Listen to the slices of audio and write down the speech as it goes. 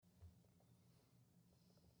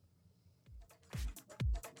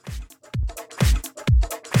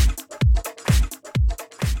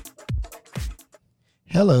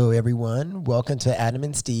Hello, everyone. Welcome to Adam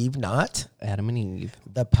and Steve, not Adam and Eve.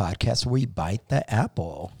 the podcast where we bite the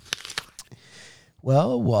apple.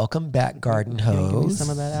 Well, welcome back, Garden Can you give me Hose.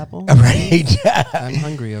 some of that apple? Right. I'm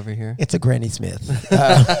hungry over here. It's a Granny Smith.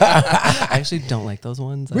 I actually don't like those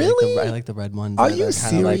ones. Really? I like the red ones. Are that you kinda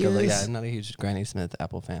serious? yeah, I'm not a huge Granny Smith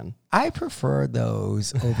apple fan. I prefer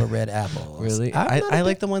those over red apples. Really? I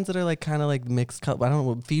like the ones that are like kind of like mixed color. I don't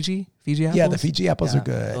know, Fiji apples? Yeah, the Fiji apples are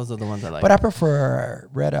good. Those are the ones I like. But I prefer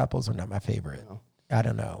red apples are not my favorite. No. I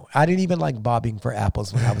don't know. I didn't even like bobbing for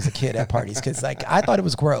apples when I was a kid at parties because like I thought it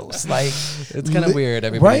was gross. Like It's kind of weird.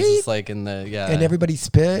 Everybody's right? just like in the, And everybody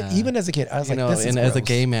spit. Yeah. Even as a kid, I was you like, know, this is and as a gross.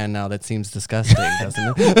 gay man now, that seems disgusting,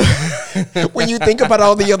 doesn't it? When you think about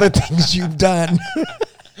all the other things you've done,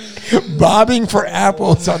 bobbing for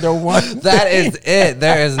apples are the one. That is it.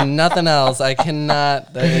 There is nothing else. I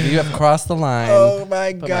cannot. You have crossed the line. Oh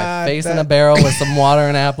my Put God. my face in a barrel with some water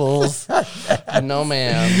and apples. No,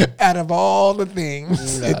 ma'am. Out of all the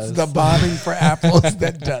things, Yes. it's the bobbing for apples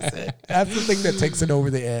that does it. That's the thing that takes it over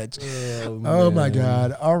the edge. Oh my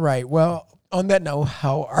God. All right. Well, on that note,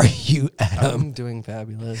 how are you, Adam? I'm doing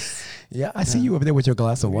fabulous. Yeah, I see you over there with your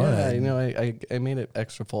glass of wine. Yeah, you know, I made it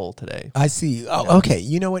extra full today. I see. Oh, okay.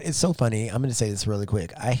 You know what? It's so funny. I'm going to say this really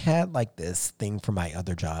quick. I had like this thing for my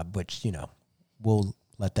other job, which, you know, we'll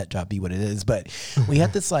let that job be what it is. But we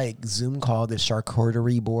had this like Zoom call, this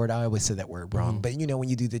charcuterie board. I always say that word wrong. But, you know, when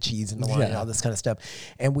you do the cheese and the wine and all this kind of stuff.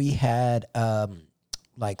 And we had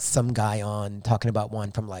like some guy on talking about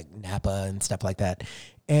one from like Napa and stuff like that.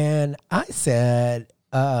 And I said,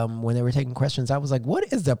 when they were taking questions, I was like,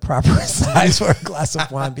 what is the proper size for a glass of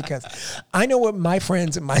wine? Because I know what my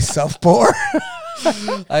friends and myself pour.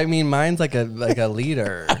 I mean, mine's like a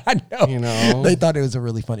liter. I know. You know? They thought it was a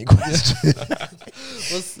really funny question.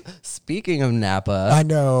 Well, speaking of Napa, I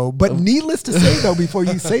know. But needless to say, though, before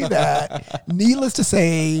you say that, needless to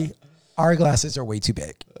say, our glasses are way too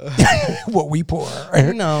big. What we pour.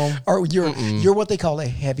 no, Or you're what they call a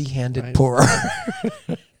heavy-handed pourer.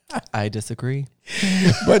 I disagree.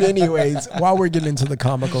 But anyways, while we're getting into the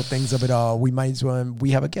comical things of it all, we might as well,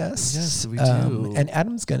 we have a guest. Yes, we do. And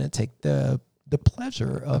Adam's going to take the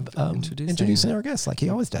pleasure of introducing our guest like he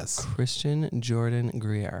always does. Christian Jordan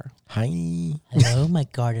Greer. Hi. Hello, my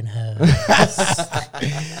garden hose.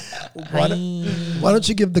 Why don't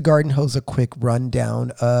you give the garden hose a quick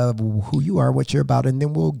rundown of who you are, what you're about, and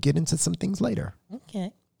then we'll get into some things later.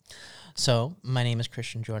 Okay. So, my name is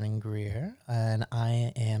Christian Jordan Greer, and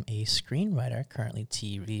I am a screenwriter, currently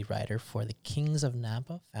TV writer for The Kings of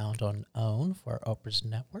Napa, found on OWN for Oprah's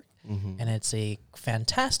network. And it's a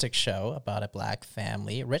fantastic show about a black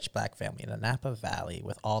family, a rich black family in the Napa Valley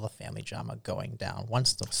with all the family drama going down.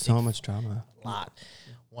 So much drama. Lot.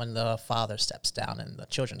 When the father steps down and the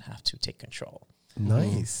children have to take control.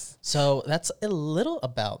 Nice. So, that's a little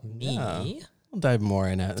about me. Yeah. We'll dive more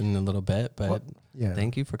in it in a little bit, but yeah.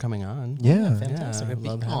 thank you for coming on. Yeah. Fantastic Yeah, to be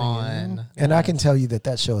love having on. And I can tell you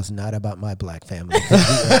that show is not about my black family.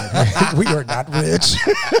 We are not rich.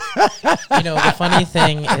 You know, the funny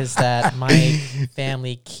thing is that my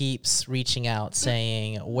family keeps reaching out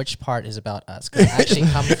saying which part is about us. 'Cause I actually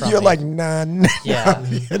come from You're like, none. yeah.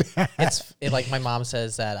 Like my mom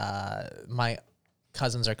says that my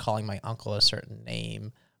cousins are calling my uncle a certain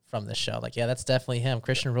name from the show. Like, yeah, that's definitely him.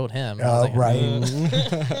 Christian wrote him. Oh, Like, right.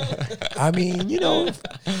 I mean, you know,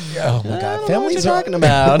 oh my God, families you're are talking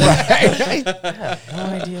about. Right? no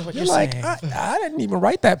idea what You're you're like, saying. I didn't even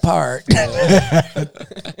write that part.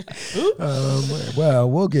 Well,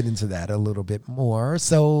 we'll get into that a little bit more.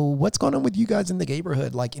 So what's going on with you guys in the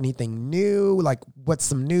neighborhood? Like anything new? Like what's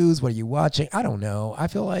some news? What are you watching? I don't know. I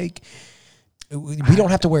feel like we don't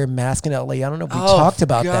have to wear a mask in LA. I don't know if we talked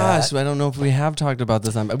about that. I don't know if we have talked about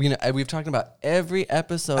this. I mean, we've talked about every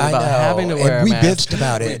episode I about know, having to and wear a we mask. bitched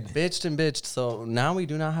about it. We bitched and bitched. So now we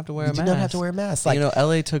do not have to wear a We do mask. not have to wear a mask. And, Like, you know,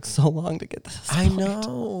 LA took so long to get this. I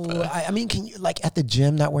know. I mean, can you like at the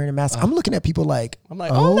gym not wearing a mask? I'm looking at people like, I'm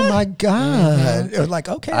like, oh oh, my God. Or like,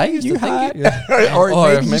 okay, I used you to think hot. it- or Or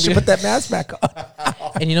maybe you maybe- should put that mask back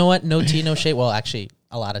on. And you know what? No tea, no shade. Well, actually,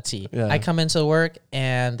 a lot of tea. Yeah. I come into work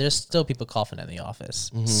and there's still people coughing in the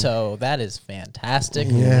office. So that is fantastic.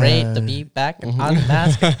 Yeah. Great to be back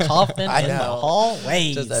unmasked and coughing I in the know.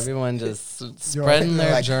 hallways. Just everyone just spreading You're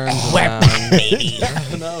their like, germs Wet around. baby.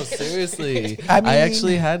 No, seriously. I mean- I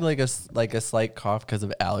actually had like a slight cough because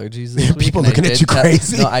of allergies this week. People and I looking at did you tell-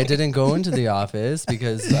 crazy. No, I didn't go into the office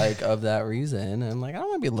because like of that reason. I'm like, I don't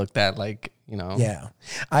want to be looked at like, you know. Yeah.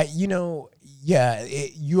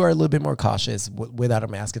 You are a little bit more cautious without a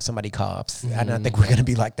mask if somebody coughs. And I think we're going to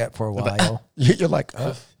be like that for a while. You're like,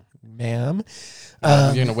 oh, ma'am.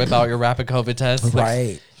 You're gonna whip out your rapid COVID test, like,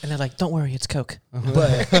 Right. And they're like, "Don't worry, it's Coke."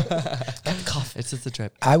 But Cough. it's just a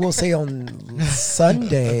trip. I will say on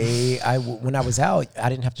Sunday, when I was out, I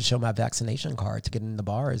didn't have to show my vaccination card to get in the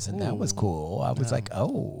bars, and that was cool. I was like,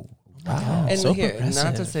 oh, wow. And So here, not to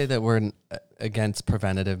progressive. say that we're against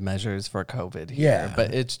preventative measures for COVID here, Yeah.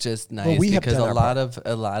 but it's just nice we have because done a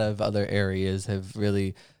our lot of other areas have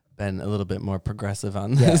really been a little bit more progressive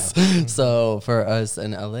on this. So for us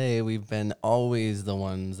in LA, we've been always the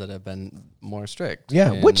ones that have been more strict.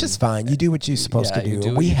 Yeah, which And is fine. You do what you're supposed to you do.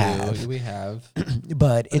 what We you have. do. We have. But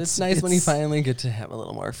But it's nice when you finally get to have a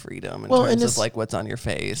little more freedom in Well, and terms it's- of like what's on your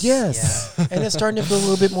face. Yes. And it's starting to feel a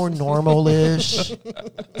little bit more normal-ish.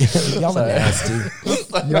 Y'all are nasty.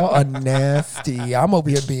 Y'all are nasty. I'm over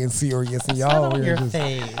here being serious, and y'all Not over on here your just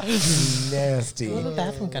face. nasty. Go to the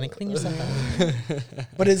bathroom, gonna clean yourself up.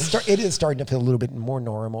 But it is starting to feel a little bit more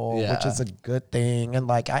normal, which Yeah. is a good thing. And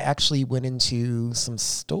like, I actually went into some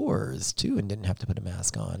stores too and didn't have to put a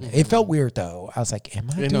mask on. It felt weird though. I was like, am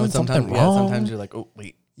I doing something wrong? sometimes you're like, oh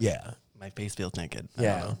wait, Yeah. my face feels naked. I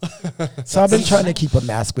Yeah. don't know. So I've been trying to keep a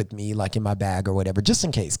mask with me, like in my bag or whatever, just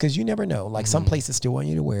in case, because you never know. Like some places still want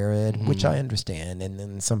you to wear it, which I understand, and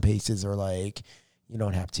then some places are like, you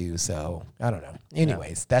don't have to. So I don't know.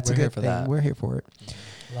 Anyways, that's We're a here good for thing. that. We're here for it.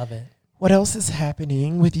 Love it. What else is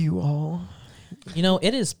happening with you all? You know,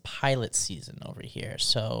 it is pilot season over here.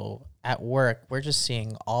 So at work, we're just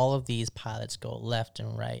seeing all of these pilots go left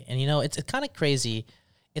and right. And, you know, it's kind of crazy.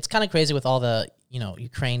 It's kind of crazy with all the, you know,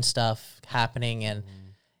 Ukraine stuff happening. And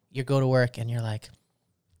you go to work and you're like,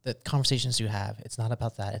 the conversations you have, it's not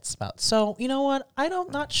about that. It's about, so, you know what? I'm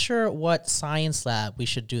not sure what science lab we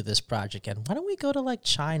should do this project in. Why don't we go to like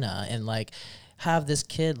China and like have this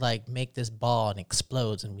kid like make this ball and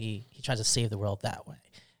explodes and he tries to save the world that way.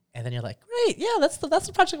 And then you're like, great, yeah, that's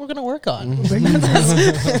the project we're gonna work on.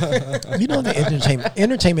 You know, the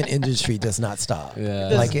entertainment industry does not stop. Yeah.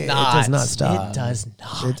 Like it does not stop. It does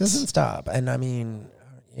not. It doesn't stop. And I mean,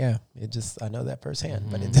 yeah, I know that firsthand,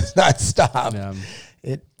 but it does not stop. Yeah.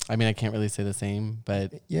 It, I mean, I can't really say the same,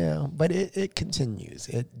 but yeah, but it continues.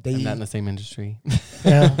 I'm not in the same industry.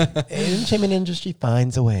 Entertainment industry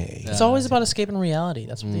finds a way. It's always about escaping reality.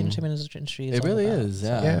 That's what the entertainment industry is. It all really about. is.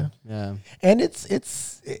 Yeah. Yeah. Yeah. And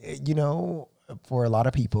it's you know, for a lot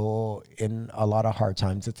of people in a lot of hard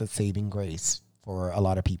times, it's a saving grace for a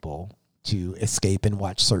lot of people to escape and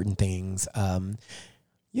watch certain things.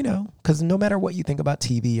 You know, because no matter what you think about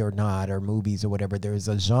TV or not, or movies or whatever, there's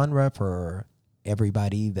a genre for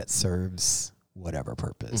everybody that serves whatever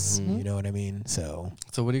purpose. You know what I mean? So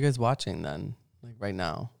So what are you guys watching then? Like right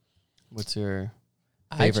now? What's your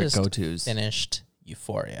I favorite just go-tos? finished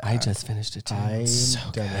Euphoria. I just finished it too. I'm done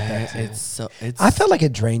with that too. It's I felt like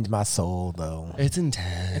it drained my soul though. it's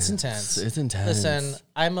intense. It's intense. It's intense. Listen,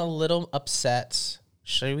 I'm a little upset.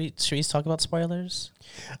 Should we talk about spoilers?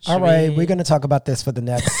 All Should right, we- we're gonna talk about this for the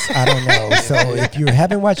next. I don't know. So if you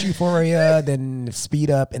haven't watched Euphoria, then speed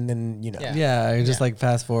up and then you know. Yeah. Yeah, I just Yeah. like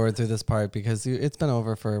fast forward through this part because it's been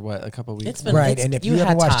over for what, a couple weeks. It's been Right, it's- and if you you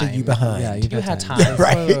haven't had watched it, time. you behind. Yeah, You had time. Yeah,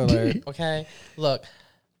 Right. spoiler alert. Okay. Look,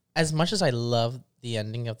 as much as I love the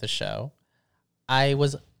ending of the show, I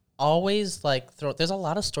was always like, there's a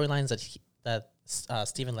lot of storylines that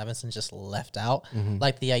Stephen Levinson just left out,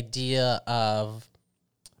 like the idea of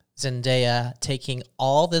Zendaya taking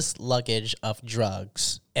all this luggage of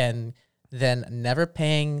drugs and then never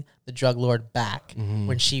paying the drug lord back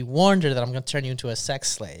when she warned her that I'm going to turn you into a sex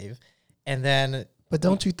slave, and then. But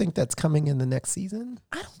don't you think that's coming in the next season?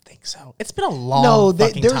 I don't think so. It's been a long No,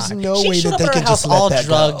 fucking there's time. no She way showed that up they at her can just house let all that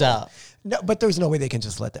drugged go. up. No, but there's no way they can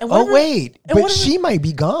just let that. And Oh whatever- wait, and but whatever- she might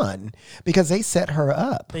be gone because they set her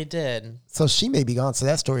up, They did. so she may be gone. So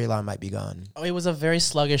that storyline might be gone. Oh, it was a very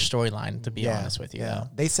sluggish storyline, to be honest with you. Yeah, Though.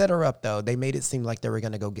 they set her up though. They made it seem like they were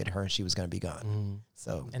gonna go get her and she was gonna be gone. Mm.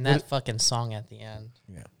 So And that fucking song at the end,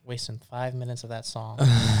 yeah. wasting 5 minutes of that song.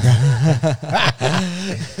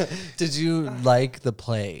 Did you like the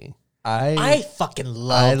play? I fucking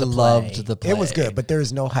loved the play. loved the play. It was good, but there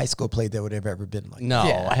is no high school play that would have ever been like. No,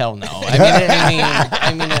 Yeah. hell no.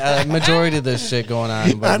 I mean, a majority of this shit going on.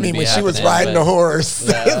 I wouldn't mean, be when she was happening, riding but- the horse,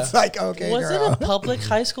 Yeah. it's like okay, Was girl. it a public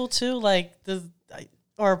high school too? Like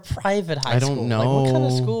or a private high I school? don't Like, what kind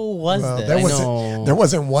of know. school was Well, this? there I wasn't. know. There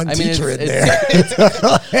wasn't one I mean, teacher in it's-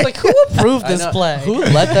 there. Like, who approved I this know. play? Who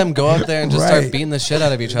let them go out there and just Right. start beating the shit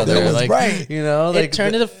out of each other? That was like, right. you know, like It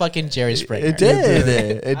turned into fucking Jerry Springer. It did.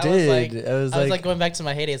 It I was did. like, I was I was like, going back to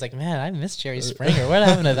my heyday. It's like, man, I miss Jerry Springer. What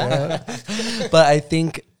happened to that? but I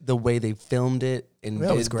think the way they filmed it and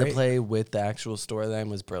That was did the great. play with the actual storyline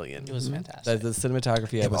was brilliant. It was fantastic. The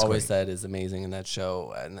cinematography I've was always great. said is amazing in that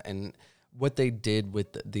show, and what they did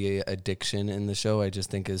with the addiction in the show, I just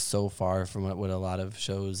think is so far from what a lot of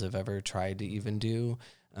shows have ever tried to even do.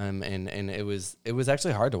 And it was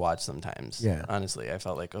actually hard to watch sometimes. Yeah. Honestly, I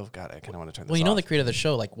felt like, oh God, I kind of want to turn this Well, you know, off. the creator of the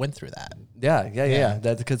show like went through that. Yeah.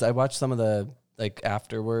 That's because I watched some of the like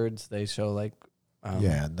afterwards. They show like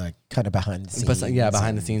like kind of behind the scenes.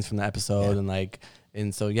 behind the scenes from the episode,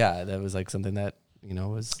 and so that was like something that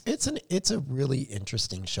was. It's a really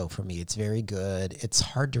interesting show for me. It's very good. It's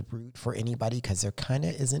hard to root for anybody because there kind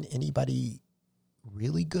of isn't anybody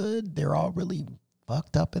really good. They're all really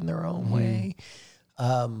fucked up in their own way.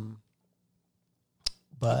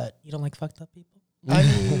 But You don't like fucked up people? I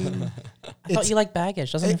mean, I thought you like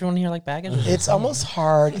baggage. Doesn't everyone here like baggage? it's almost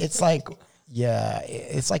hard. It's like,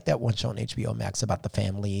 it's like that one show on HBO Max about the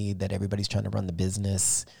family that everybody's trying to run the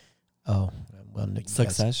business. Oh, well, you guys-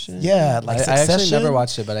 Succession? like I Succession. actually never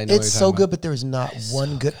watched it, but I know It's so what good, but there's not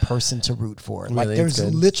one good person to root for. Like Really? there's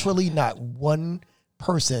It's good. literally not one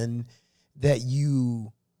person that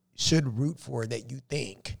you should root for that you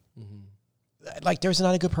think. Like there's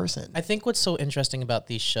not a good person. I think what's so interesting about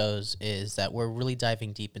these shows is that we're really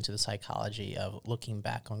diving deep into the psychology of looking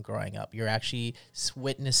back on growing up. You're actually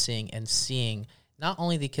witnessing and seeing not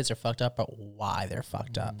only the kids are fucked up, but why they're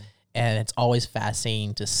fucked up. And it's always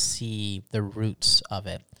fascinating to see the roots of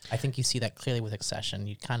it. I think you see that clearly with Succession.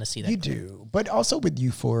 You kind of see that. You do. But also with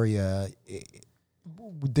Euphoria,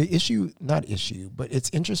 but it's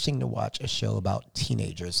interesting to watch a show about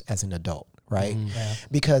teenagers as an adult, right? Yeah.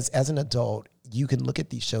 Because as an adult, you can look at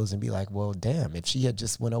these shows and be like, well, damn, if she had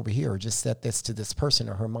just went over here or just said this to this person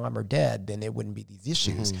or her mom or dad, then it wouldn't be these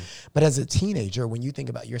issues. But as a teenager, when you think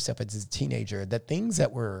about yourself as a teenager, the things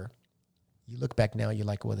that were, you look back now, you're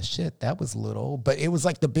like, well, the shit, that was little, but it was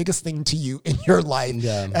like the biggest thing to you in your life.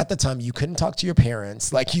 Yeah. At the time. You couldn't talk to your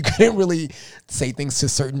parents. Like you couldn't really say things to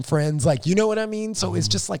certain friends. Like, you know what I mean? So it's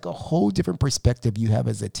just like a whole different perspective you have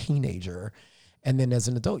as a teenager. And then as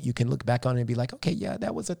an adult, you can look back on it and be like, okay, yeah,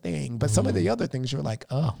 that was a thing. But some of the other things you're like,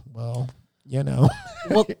 oh, well,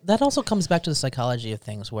 Well, that also comes back to the psychology of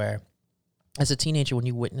things where as a teenager, when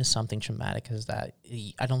you witness something traumatic as that,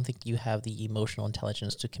 I don't think you have the emotional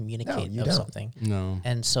intelligence to communicate you of don't. something. No.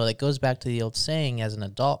 And so it goes back to the old saying as an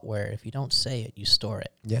adult where if you don't say it, you store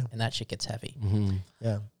it. Yeah. And that shit gets heavy.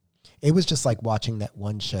 Yeah. It was just like watching that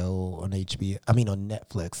one show on on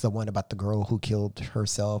Netflix, the one about the girl who killed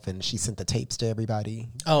herself and she sent the tapes to everybody.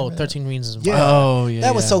 Oh, 13 Reasons Yeah. Why. Oh, yeah.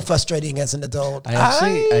 That was so frustrating as an adult. I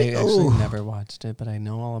actually ooh. never watched it, but I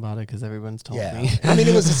know all about it because everyone's told Yeah. me. I mean,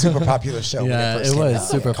 it was a super popular show. when Yeah, first it came was out.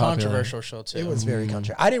 super popular. Controversial show, too. It was very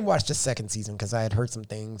controversial. I didn't watch the second season because I had heard some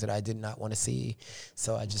things that I did not want to see.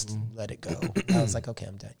 So I just let it go. I was like, okay,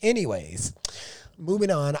 I'm done. Anyways, moving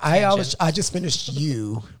on. I just finished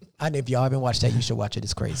You. And if y'all haven't watched that, you should watch it.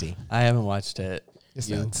 It's crazy. I haven't watched it. It's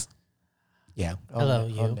You? nuts. Yeah. Hello, on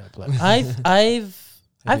You. Netflix.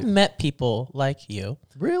 I've met people like you.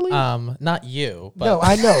 Really? Not you, but No,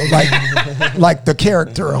 I know. Like the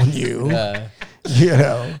character on You. You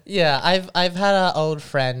know. yeah, I've had an old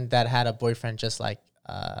friend that had a boyfriend just like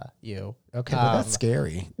you. Okay, well, that's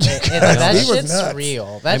scary. And that He was shit's nuts.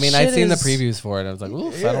 real. That I mean, I'd shit seen the is- previews for it. I was like,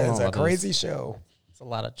 oof, I don't know It's a about this. crazy show. It's a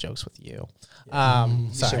lot of jokes with you. I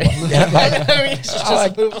Sorry. mean,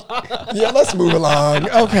 Just move on. yeah, let's move along.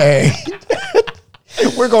 Okay.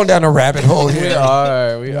 We're going down a rabbit hole here. We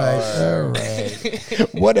are. We Right. are. All right.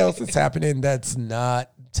 What else is happening that's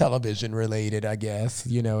not television related, I guess?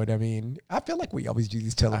 You know what I mean? I feel like we always do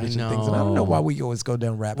these television things, and I don't know why we always go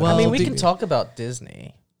down rabbit I holes. mean, we can talk about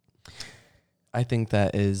Disney. I think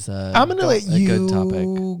that is I'm going to let a you. good topic.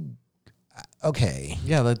 Okay.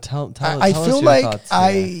 Yeah, tell I us feel your like thoughts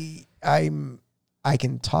here. I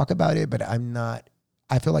can talk about it, but I'm not.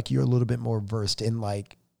 I feel like you're a little bit more versed in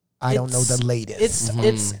like I don't know the latest.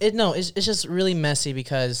 It's just really messy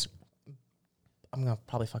because I'm gonna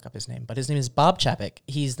probably fuck up his name, but his name is Bob Chapek.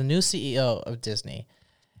 He's the new CEO of Disney,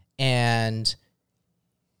 and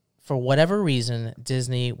for whatever reason,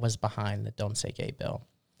 Disney was behind the Don't Say Gay bill,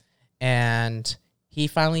 and he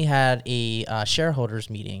finally had a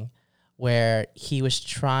shareholders meeting where he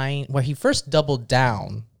first doubled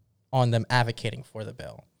down on them advocating for the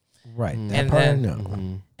bill. Right. That And part I then-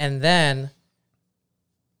 know. And then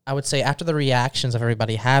I would say after the reactions of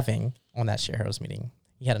everybody having on that shareholders meeting,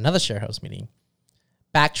 he had another shareholders meeting,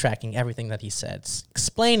 backtracking everything that he said,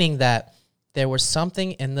 explaining that there was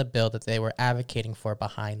something in the bill that they were advocating for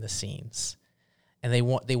behind the scenes. And they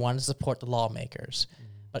wanted to support the lawmakers.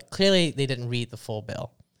 But clearly they didn't read the full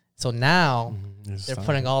bill. So now they're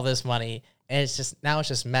putting all this money, and it's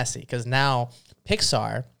just messy because now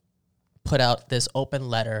Pixar put out this open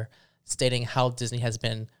letter stating how Disney has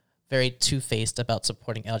been very two-faced about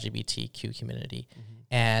supporting LGBTQ community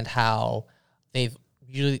and how they've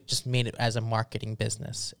usually just made it as a marketing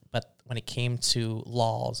business. But when it came to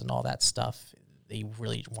laws and all that stuff, they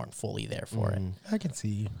really weren't fully there for it. I can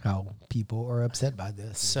see how people are upset by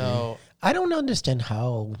this. So I don't understand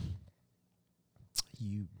how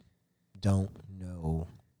you don't know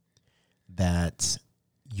that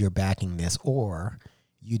you're backing this, or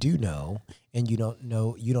you do know and you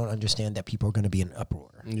don't understand that people are going to be in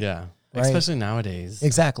uproar. Yeah. Right? Especially nowadays.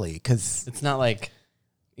 Exactly, because It's not like,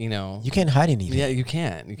 you can't hide anything. Yeah, you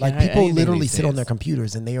can't. You Like can't hide people anything literally these sit on days. their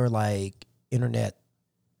computers and they are like internet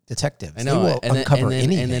detectives. I know, They will uncover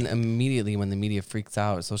anything. and then immediately when the media freaks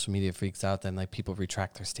out, social media freaks out, then like people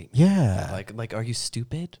retract their statement. yeah. Like, are you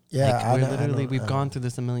stupid? Yeah, like, I we're don't- I literally, don't- we've I gone don't- through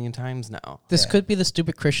this a million times now. this could be the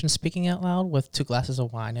stupid Christian speaking out loud with 2 glasses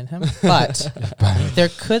of wine in him, but there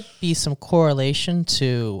could be some correlation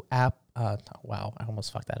to wow, I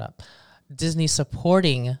almost fucked that up. Disney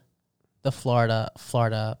supporting the Florida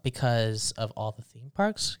because of all the theme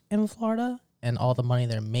parks in Florida and all the money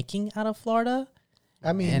they're making out of Florida.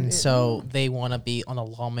 I mean, And so they want to be on the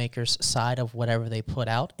lawmakers' side of whatever they put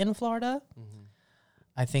out in Florida.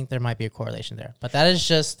 I think there might be a correlation there, but that is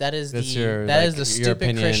That's the your, stupid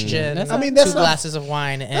opinion. Christian. That's I mean, two that's not- glasses of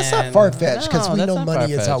wine, and that's not far fetched because No, we that's know not money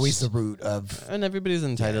is far-fetched. always the root of. And everybody's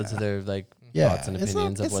entitled to their Yeah, thoughts and it's not-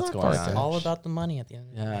 opinions of it's what's not going far-fetched. on. all about the money at the end.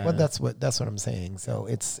 Of the day. Yeah. Well, that's what I'm saying. So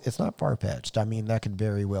it's not far fetched. I mean, that could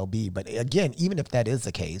very well be. But again, even if that is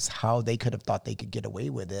the case, how they could have thought they could get away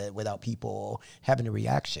with it without people having a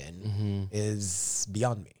reaction is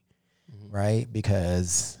beyond me, right?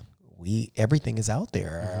 Because everything is out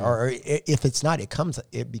there, or if it's not,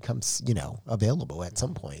 it becomes available at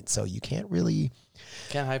some point. So you can't really.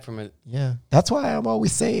 Can't hide from it. Yeah, that's why I'm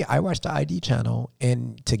always say I watch the ID channel,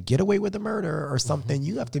 and to get away with a murder or something,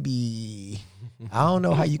 you have to be. I don't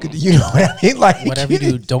know how you could. You know what I mean? Like Whatever you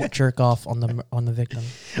do, don't jerk off on the victim.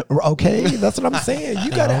 Okay, that's what I'm saying. You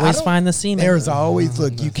got to Always find the semen. There's always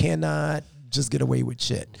you cannot just get away with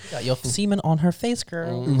shit. Got your semen on her face,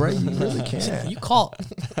 girl. Right, you really can't. You caught.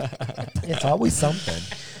 It's always something.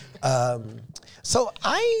 So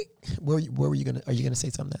were you gonna? Are you gonna say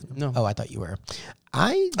something? No. Oh, I thought you were.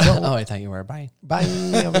 I don't. Oh, I thought you were. Bye. Bye.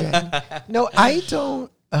 No, I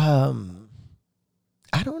don't.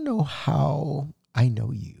 I don't know how I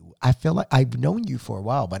know you. I feel like I've known you for a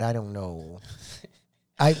while, but I don't know.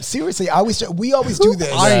 I seriously, we always do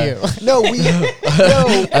this. Are you? No, we. No.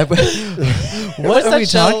 What are we that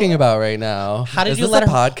show? talking about right now? How did Is you this let a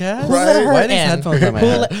her- podcast? Who let her Why are these in? headphones on my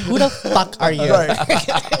head? Who the fuck are you?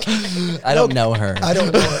 I don't know her. I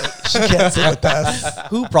don't know her. She can't sit with us.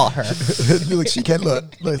 Who brought her? Look, she can't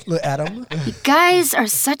look, Adam. You guys are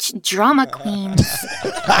such drama queens.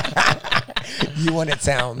 You want it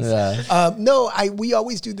sounds. Yeah. No, we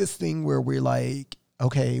always do this thing where we're like,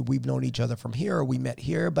 okay, we've known each other from here, or we met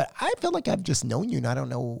here, but I feel like I've just known you, and I don't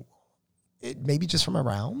know, maybe just from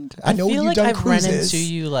around. I know feel you've like done I've cruises. run into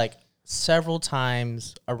you like several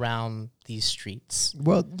times around these streets.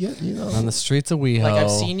 Well, yeah, On the streets of WeHo. Like I've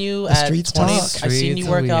seen you The at streets 20. talk. I've seen you Streets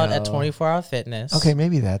work of out at WeHo. 24 Hour Fitness. Okay,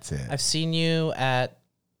 maybe that's it. I've seen you at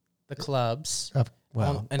the clubs.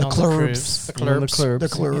 Well, And the on clubs. the clubs, The The in the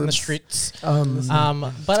clubs. streets.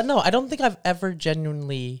 Um, But no, I don't think I've ever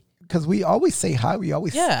genuinely, because we always say hi. We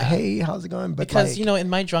always Yeah. say, hey, how's it going? But because like, in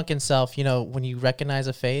my drunken self, when you recognize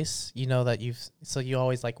a face, that you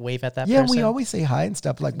always like wave at that yeah, person. we always say hi and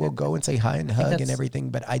stuff. Like we'll go and say hi and hug and that's-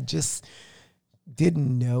 everything. But I just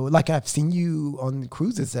didn't know. Like I've seen you on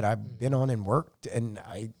cruises that I've been on and worked. And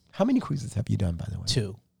how many cruises have you done, by the way?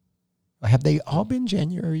 2. Have they all been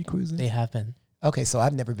January cruises? They have been. Okay, so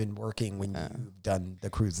I've never been working when you've done the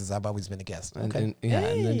cruises. I've always been a guest. And, Okay,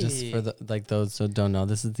 and then just for those who don't know,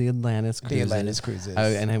 this is the Atlantis Cruises. the Atlantis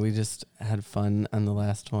cruises. We just had fun on the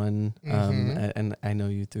last one. And I know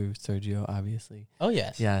you through Sergio, obviously. Oh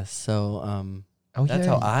yes. Yeah, so that's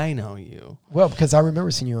yeah. how I know you. Well, because I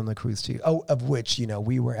remember seeing you on the cruise too. Oh, of which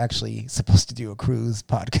we were actually supposed to do a cruise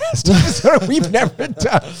podcast episode. We've never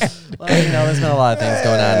done. Well, there's been a lot of things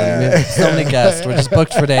going on. And we have so many guests. We're just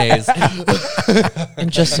booked for days.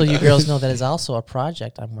 And just so you girls know, that is also a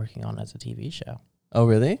project I'm working on as a TV show. Oh,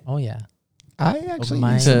 really? Oh yeah. I actually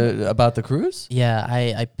my- used to- About the cruise? Yeah,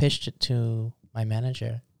 I pitched it to my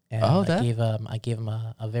manager, and Oh, I that- gave him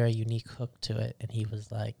a very unique hook to it, and he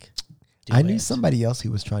was like, do I knew it. somebody somebody else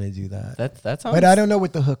who was trying to do that. That sounds. But I don't know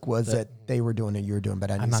what the hook was that they were doing or you were doing.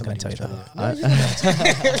 But I knew I'm not somebody gonna was tell trying you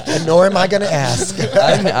to do it. Nor am I going to ask.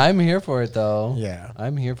 I'm here for it though. Yeah.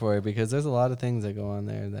 I'm here for it because there's a lot of things that go on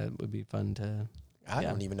there that would be fun to I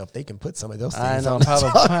don't even know if they can put some of those I things know, on.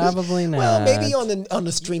 probably not. Well, maybe on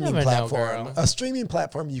the streaming never know, platform. girl. A streaming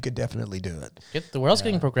platform, you could definitely do it. The world's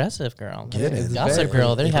getting progressive, girl. It is Gossip very-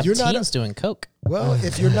 Girl, they if have you're not teens doing coke. Well,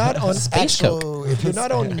 if you're not on Space if you're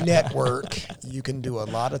not on network, you can do a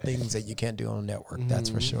lot of things that you can't do on network. That's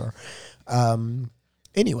for sure.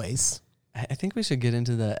 Anyways, I think we should get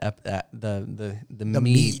into the the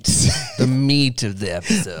meat, the meat of the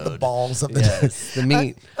episode, the balls of the yes, the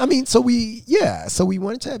meat. I mean, so we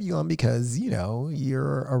wanted to have you on because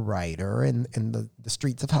you're a writer in the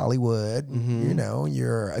streets of Hollywood.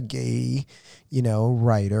 You're a gay,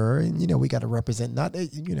 writer, and we got to represent. Not that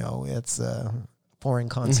it's a foreign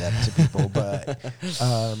concept to people, but but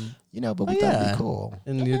we thought it'd be cool.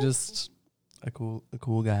 And you're just a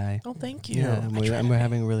cool guy. Oh, thank you. Yeah, and we're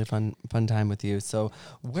having a really fun time with you. So,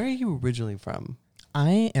 where are you originally from?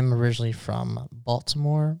 I am originally from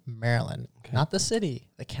Baltimore, Maryland. Not the city,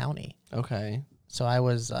 the county. Okay. So I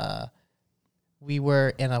was, we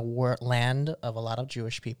were in a land of a lot of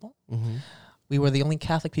Jewish people. Mm-hmm. We were the only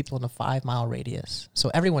Catholic people in a 5-mile radius.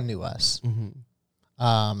 So everyone knew us.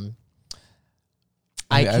 Mm-hmm.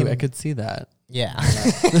 I could see that. Yeah.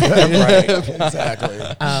 Right, exactly.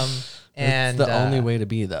 And it's the only way to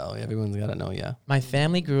be, though. Everyone's got to know you. my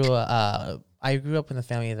family I grew up in a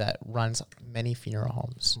family that runs many funeral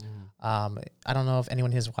homes. I don't know if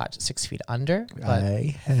anyone has watched 6 Feet Under, but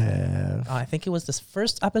I have. I think it was this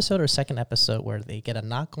first episode or second episode where they get a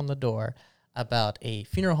knock on the door about a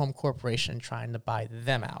funeral home corporation trying to buy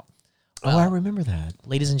them out. Oh, I remember that.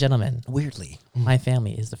 Ladies and gentlemen, Weirdly. my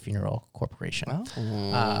family is the funeral corporation.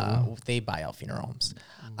 Oh. They buy out funeral homes.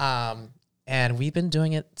 And we've been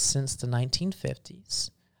doing it since the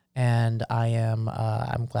 1950s. And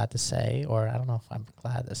I'm glad to say, or I don't know if I'm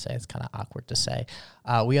glad to say, it's kind of awkward to say,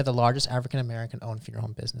 we are the largest African-American owned funeral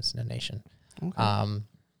home business in the nation. Okay.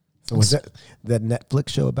 So was that Netflix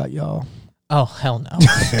show about y'all? Oh, hell no.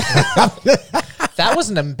 That was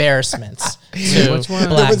an embarrassment to Which one?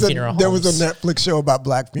 black funeral homes. There was a Netflix show about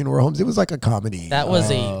black funeral homes. It was like a comedy. That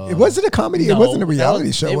was It wasn't a comedy. No, it wasn't a that reality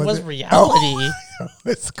was- show. It was was it? reality. Oh,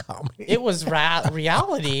 it's comedy. It was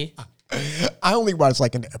reality. I only watched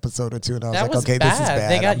like an episode or two, and I was That like, was okay, bad. this is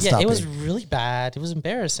bad. I'm It stopping. was really bad. It was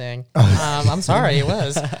embarrassing. I'm sorry, it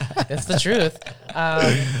was. It's the truth.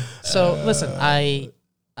 So listen,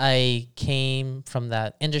 I came from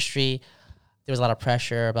that industry. There was a lot of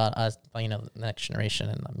pressure about us, the next generation,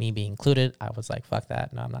 and me being included. I was like, fuck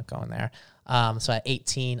that. No, I'm not going there. So at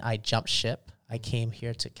 18, I jumped ship. I came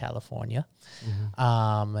here to California.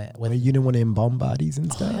 Well, you didn't want to embalm bodies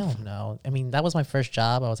and stuff? Hell no. I mean, that was my first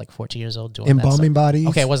job. I was like 14 years old doing Embalming that stuff. bodies?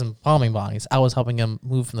 Okay, it wasn't embalming bodies. I was helping him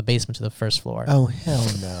move from the basement to the first floor. Oh, hell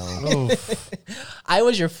no. I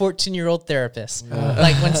was your 14-year-old therapist.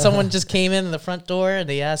 Like when someone just came in the front door and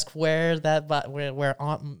they asked where Aunt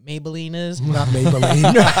Maybelline is. Not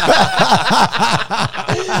Maybelline.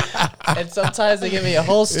 And sometimes they give me a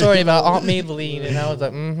whole story about Aunt Maybelline, and I was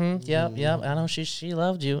like, yep, I know she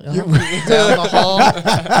loved you. Down the hall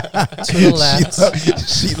to the left.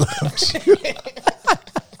 She loved you.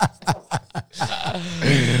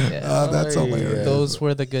 Yeah. That's hilarious. Those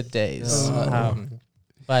were the good days.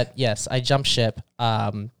 But yes, I jumped ship.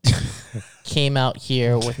 Came out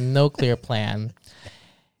here with no clear plan.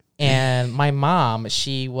 And my mom,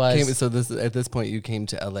 she was... So at this point, you came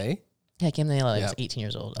to LA? Yeah, I came to LA. I was 18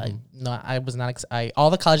 years old. I was not. All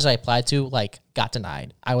the colleges I applied to got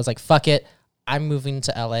denied. I was like, "Fuck it, I'm moving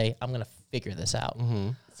to LA. I'm gonna figure this out."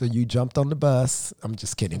 So you jumped on the bus. I'm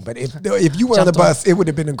just kidding. But if you were on the Jumped on- bus, it would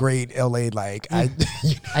have been a great LA.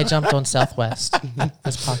 I jumped on Southwest.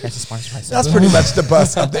 This podcast is sponsored by That's Southwest. pretty much the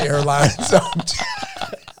bus of the airline. So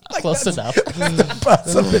Close enough. the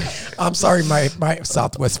bus of it. I'm sorry, my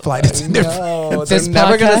Southwest flight is in there. No, This they're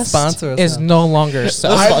never gonna podcast sponsor us. is no longer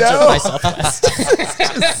sponsored know. by Southwest. It's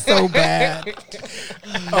just so bad.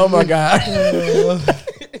 Oh my God.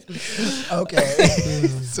 Okay.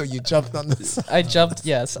 So you jumped on this. I jumped.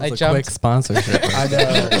 Yes, I It's a jumped. quick sponsorship. I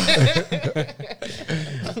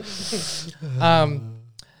know.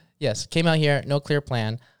 Yes, came out here, no clear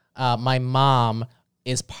plan. My mom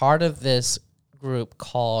is part of this group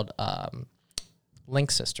called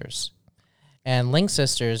Link Sisters. And Link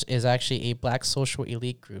Sisters is actually a black social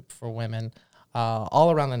elite group for women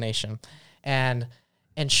all around the nation. And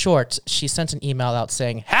in short, she sent an email out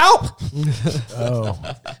saying, "Help! Oh.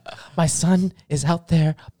 My son is out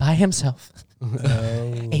there by himself.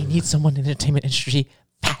 He needs someone in the entertainment industry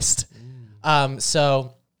fast."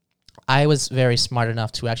 So I was very smart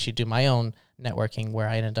enough to actually do my own networking, where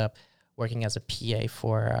I ended up working as a PA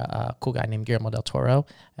for a cool guy named Guillermo del Toro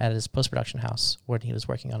at his post-production house, where he was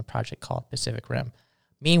working on a project called Pacific Rim.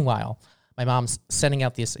 Meanwhile, my mom's sending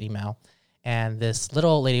out this email, and this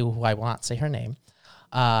little old lady who I will not say her name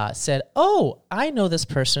said, "Oh, I know this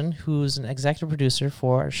person who's an executive producer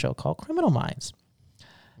for a show called Criminal Minds."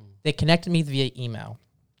 They connected me via email,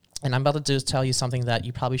 and I'm about to tell you something that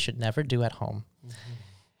you probably should never do at home.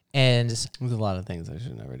 And There's a lot of things I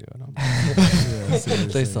should never do at home.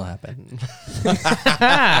 They still happen.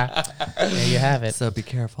 there you have it. So be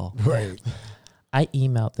careful. Right. I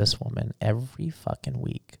emailed this woman every fucking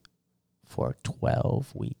week for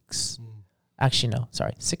 12 weeks. Actually, no,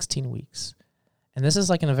 sorry, 16 weeks. And this is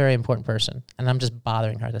like in a very important person. And I'm just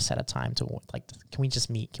bothering her to set a time to like, can we just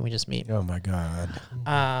meet? Can we just meet? Oh my God.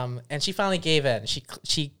 And she finally gave in.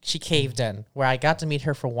 She caved in, where I got to meet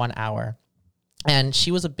her for 1 hour. And she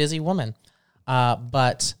was a busy woman.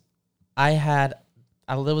 But I had,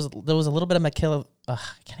 there was a little bit of I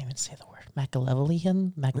can't even say the word.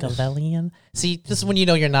 Machiavellian. See, this is when you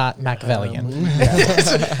know you're not Machiavellian.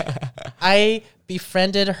 I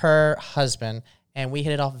befriended her husband, and we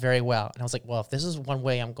hit it off very well. And I was like, well, if this is one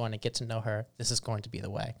way I'm going to get to know her, this is going to be the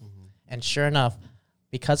way. And sure enough,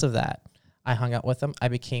 because of that, I hung out with them. I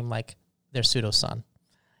became like their pseudo son.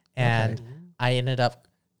 And I ended up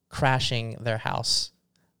crashing their house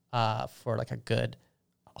for like a good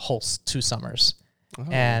whole 2 summers.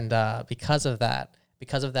 And because of that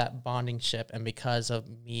bonding ship, and because of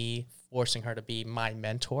me forcing her to be my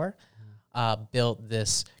mentor, built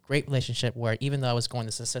this great relationship where even though I was going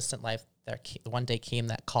this assistant life, one day came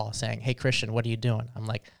that call saying, "Hey, Christian, what are you doing?" I'm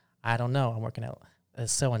like, "I don't know. I'm working at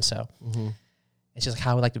so-and-so." And she's like,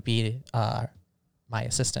 "How would I like to be my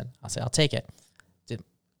assistant?" I'll say, "I'll take it."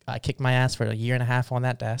 I kicked my ass for 1.5 years on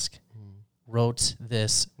that desk. Wrote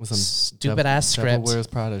this stupid ass script. Devil Wears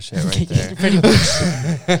Prada shit right there. Pretty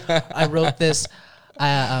much. I wrote this.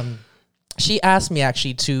 She asked me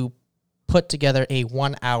actually to put together a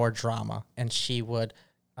 1 hour drama, and she would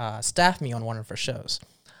staff me on one of her shows.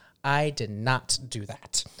 I did not do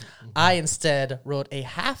that. I instead wrote a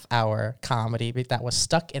half-hour comedy that was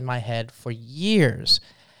stuck in my head for years,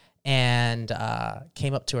 and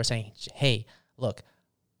came up to her saying, "Hey, look,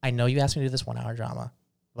 I know you asked me to do this 1 hour drama,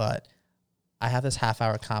 but I have this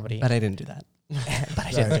half-hour comedy." But I didn't do that. But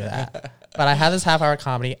I didn't do that. But I have this half-hour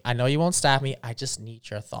comedy. I know you won't staff me. I just need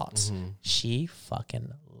your thoughts. She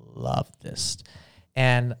fucking loved this.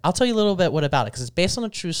 And I'll tell you a little bit about it, because it's based on a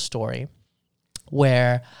true story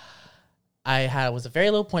where was a very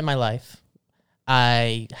low point in my life.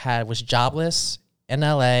 I was jobless in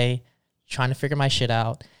LA, trying to figure my shit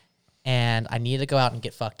out, and I needed to go out and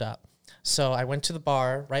get fucked up. So I went to the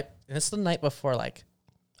bar, right? And this is the night before, like,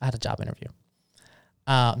 I had a job interview.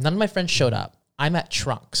 None of my friends showed up. I'm at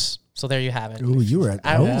Trunks. So there you have it. Ooh, you were at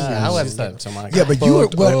I was Yeah, but you were,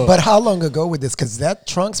 but how long ago with this? Because that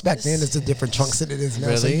Trunks back then is a different Trunks than it is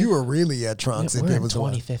now. So Really? you were really at Trunks. We're if it in was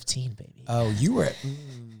 2015, baby. Oh, you were at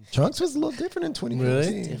Trunks was a little different in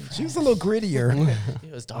 2015. Really? She was a little grittier.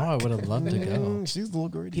 It was Oh, I dark. would have loved to go. She was a little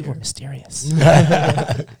grittier. People were mysterious.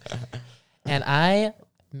 And I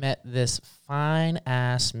met this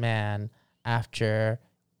fine-ass man after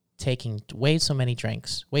taking way too many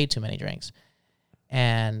drinks.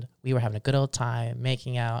 And we were having a good old time,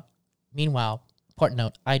 making out. Meanwhile, important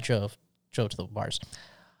note, I drove to the bars.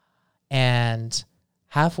 And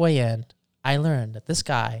halfway in, I learned that this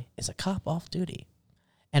guy is a cop off duty.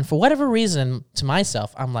 And for whatever reason, to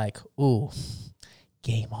myself, I'm like, ooh,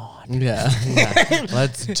 game on. Yeah.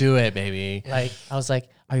 Let's do it, baby. Like, I was like,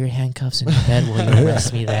 are your handcuffs in your bed? Will you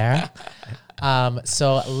arrest me there?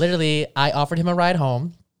 So literally, I offered him a ride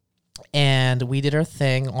home, and we did our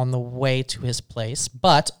thing on the way to his place.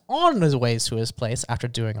 But on his way to his place, after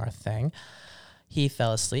doing our thing, he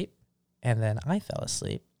fell asleep, and then I fell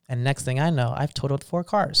asleep. And next thing I know, I've totaled 4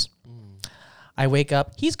 cars. I wake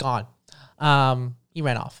up, he's gone. He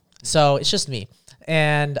ran off. So it's just me.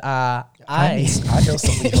 And I know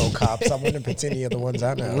some of these cops. I wonder if it's any of the ones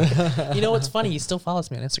I know. you know what's funny? He still follows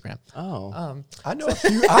me on Instagram. Oh. I know a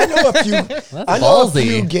few. I know a few. I know a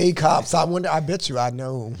few gay cops. I wonder. I bet you I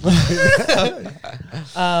know.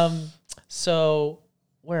 So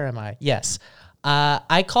where am I? Yes.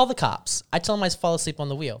 I call the cops. I tell them I fall asleep on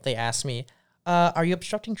the wheel. They ask me, are you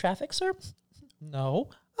obstructing traffic, sir?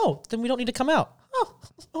 No. Oh, then we don't need to come out. Oh,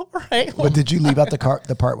 all right. But did you leave out the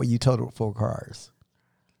part where you totaled 4 cars?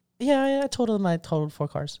 Yeah, I totaled 4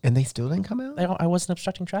 cars. And they still didn't come out? I wasn't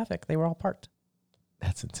obstructing traffic. They were all parked.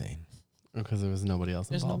 That's insane. Because there was nobody else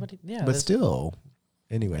There's involved. nobody. Yeah. But still.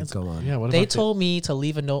 Anyways, go on. Yeah, what They about told me to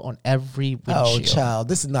leave a note on every Oh, windshield. child.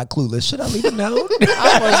 This is not Clueless. Should I leave a note?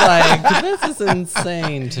 I was like, this is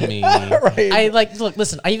insane to me. Look,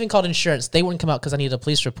 listen, I even called insurance. They wouldn't come out because I needed a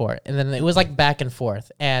police report. And then it was like back and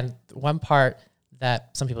forth. And one part, that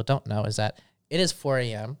some people don't know is that it is 4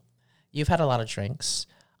 a.m. You've had a lot of drinks.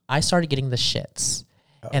 I started getting the shits.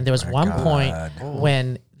 And there was one point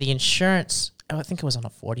when the insurance, I think it was on a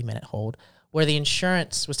 40-minute hold, where the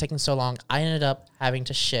insurance was taking so long, I ended up having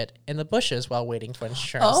to shit in the bushes while waiting for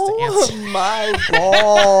insurance to answer. My God.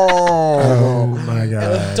 Oh my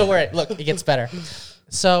God. Don't worry. Look, it gets better.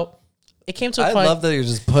 So it came to a I point. love that you're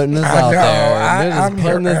just putting this out there. You're just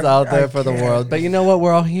putting this out there for the world. But you know what?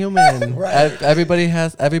 We're all human. Right. Everybody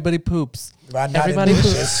poops. Everybody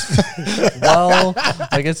poops. Well,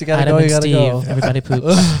 I guess you gotta Adam go. You and gotta Steve. go. Everybody poops.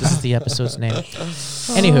 This is the episode's name.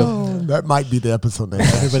 Anywho, That might be the episode name.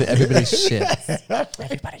 Everybody shits.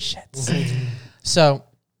 everybody shits. So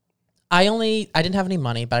I didn't have any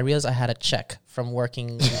money, but I realized I had a check from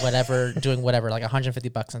working doing whatever, like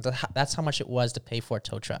 $150. And that's how much it was to pay for a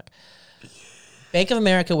tow truck. Bank of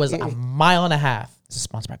America was a mile and a half. This is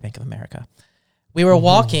sponsored by Bank of America. We were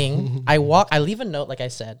walking. I leave a note, like I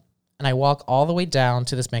said, and I walk all the way down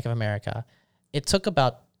to this Bank of America. It took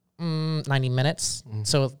about 90 minutes.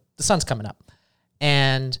 So the sun's coming up.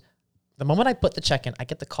 And the moment I put the check in, I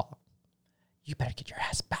get the call. You better get your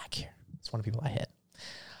ass back here. It's one of the people I hit.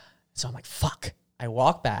 So I'm like, fuck. I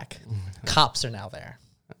walk back. Cops are now there.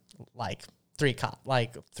 Like three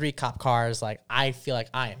cop cars. Like, I feel like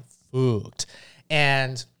I am fucked.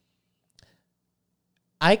 And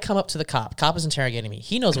I come up to the cop. Cop is interrogating me.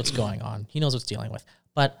 He knows what's going on. He knows what's dealing with.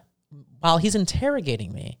 But while he's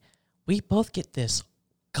interrogating me, we both get this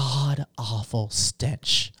god-awful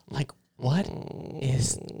stench. Like, what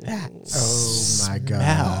is that? Oh my smell?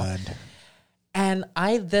 God. And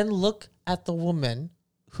I then look at the woman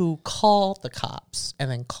who called the cops and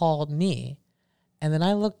then called me. And then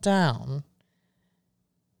I look down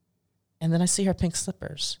and then I see her pink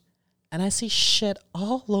slippers. And I see shit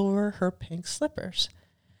all over her pink slippers.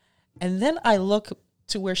 And then I look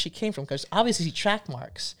to where she came from because obviously track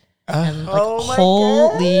marks. And like,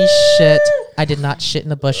 holy shit, I did not shit in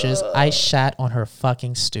the bushes. I shat on her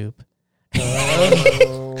fucking stoop.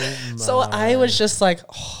 So I was just like,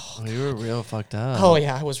 You were real fucked up. oh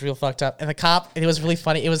yeah, I was real fucked up. And the cop, it was really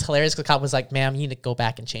funny. It was hilarious because the cop was like, ma'am, you need to go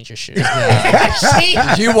back and change your shoes.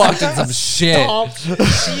 You walked in some shit.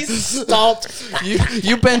 She stomped.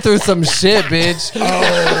 You've been through some shit, bitch.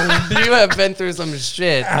 You have been through some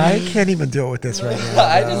shit. I can't even deal with this right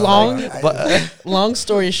now. Long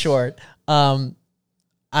story short, I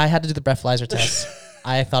had to do the breathalyzer test.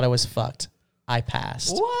 I thought I was fucked. I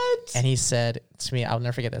passed. What? And he said to me, I'll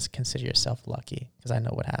never forget this, consider yourself lucky because I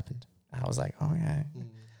know what happened. I was like, oh, yeah.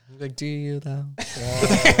 Like, do you though?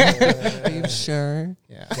 Are you sure?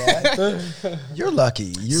 Yeah. You're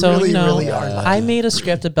lucky. You So, really, you know, really are lucky. I made a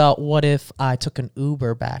script about what if I took an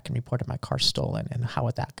Uber back and reported my car stolen and how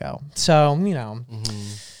would that go? So, you know.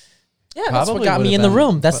 Yeah, that's what Probably got me would've in the been-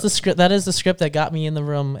 room. That's the script. That is the script that got me in the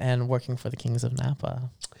room and working for the Kings of Napa.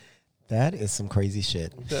 That is some crazy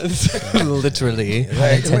shit. Literally.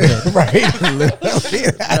 Right.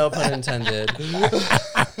 Literally. No pun intended.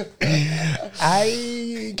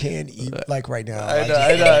 I can't eat like right now. I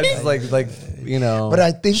know. It's like you know. But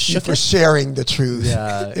I thank you for sharing the truth.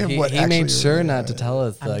 Yeah, and he what he actually made sure really not to tell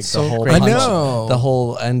us like so the whole grateful. I know. the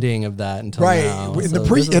whole ending of that until Right. now. In So the this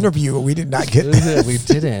is- pre-interview, we did not get this is- this. we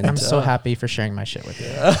didn't. I'm so happy for sharing my shit with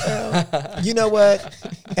you. You know what?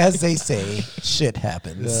 As they say, shit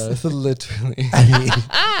happens. Yeah, it's literally. I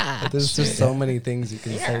mean, There's just so many things you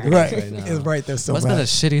can say to us right. right now. It's right. There's so Must have been a much.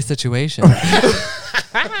 shitty situation.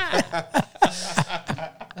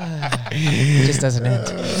 It just doesn't end.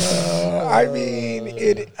 I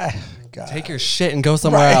mean, God. Take your shit and go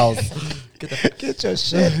somewhere Right. else. Get your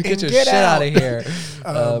shit. Get and your get shit out of here.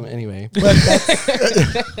 But Anyway,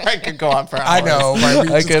 that's, I could go on for hours. I know. Right?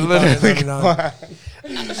 We I just could keep on literally and on.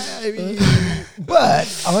 I mean,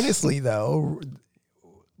 but honestly, though,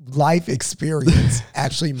 life experience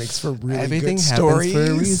actually makes for really Everything good happens stories for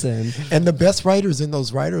a reason. And the best writers in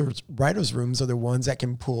those writers' rooms are the ones that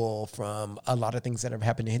can pull from a lot of things that have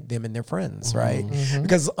happened to them and their friends, right?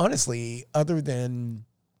 Because honestly, other than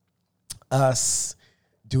us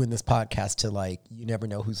doing this podcast to like, you never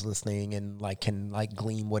know who's listening and like can like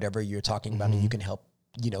glean whatever you're talking about and you can help,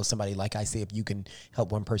 you know, somebody. Like I say, if you can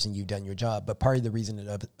help one person, you've done your job. But part of the reason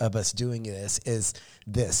of us doing this is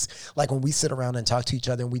this, like when we sit around and talk to each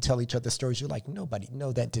other and we tell each other stories, you're like,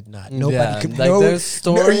 that did not. Nobody could like know. there's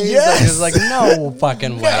stories that there's like no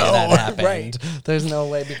fucking way that No, happened. right. There's no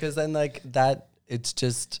way, because then like that, it's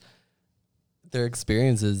just their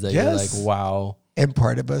experiences that Yes. you're like, wow. And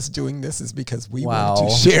part of us doing this is because we Wow.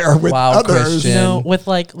 want to share with Wow, others. Christian. You know, with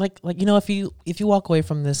like you know, if you walk away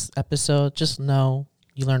from this episode, just know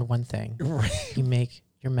you learned one thing. You make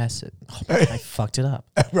your message. Oh, I fucked it up.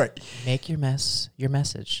 Right. Make your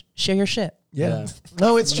message. Share your shit. Yeah.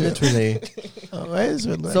 No, it's true. Literally. Oh, it is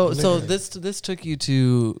So literally. this took you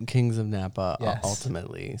to Kings of Napa Yes.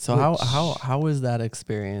 ultimately. So how was that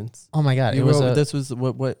experience? Oh my god, You it was wrote- a, this was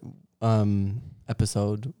what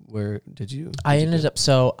episode? Where did you? I ended up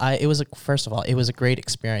it was first of all, it was a great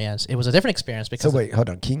experience. It was a different experience So because wait, hold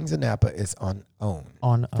on. Kings of Napa is on OWN.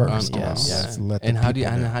 on First OWN, of all, yes. yes. Let the And how do you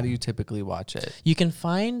people know. how do you typically watch it? You can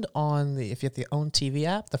find on if you have the OWN TV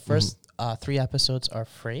app, the first 3 episodes are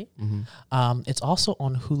free. It's also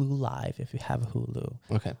on Hulu Live if you have a Hulu.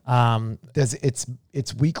 Okay. Does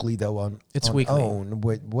it's weekly though on It's on weekly. OWN.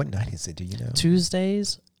 What night is it? Do you know?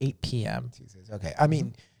 Tuesdays, 8 p.m. Tuesdays. Okay. I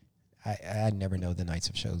mean, I never know the nights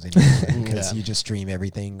of shows anymore because Yeah. you just stream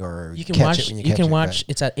everything or You can catch watch. it when you You catch can it, watch.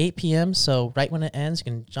 It's at 8 p.m. So right when it ends, you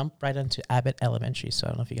can jump right into Abbott Elementary. So I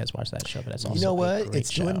don't know if you guys watch that show, but it's but also you know a what? great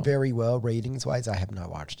It's show. doing very well ratings wise. I have not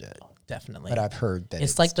watched it, Definitely. but I've heard that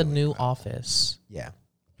it's like the doing new well. Office, Yeah,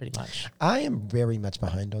 pretty much. I am very much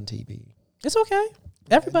behind on TV. It's okay.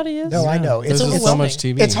 Everybody is. No, I know. There's It's just so overwhelming. much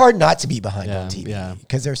TV. It's hard not to be behind Yeah, on TV yeah.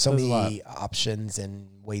 because there's so There's a lot. many options and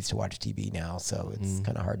ways to watch TV now. So it's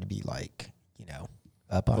kind of hard to be like,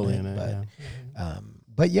 up on Fully it. in it, But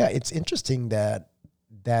but yeah, it's interesting that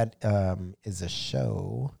is a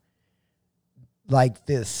show like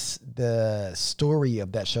this. The story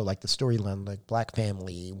of that show, like the storyline, like Black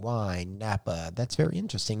Family, Wine, Napa. That's very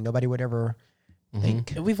interesting. Nobody would ever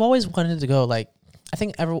think. We've always wanted to go. Like, I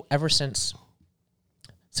think ever since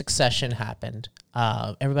Succession happened,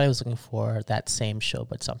 everybody was looking for that same show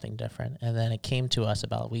but something different. And then it came to us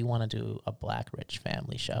about we want to do a Black rich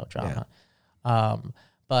family show drama.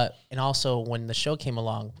 And also when the show came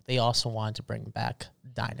along, they also wanted to bring back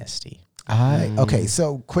Dynasty. Okay,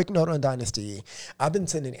 so quick note on Dynasty. I've been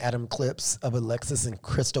sending Adam clips of Alexis and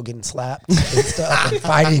Crystal getting slapped and stuff and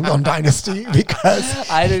fighting on Dynasty because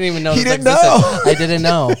I didn't even know. He this didn't existed. know. I didn't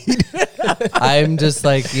know. I'm just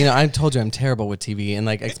like, I told you I'm terrible with TV and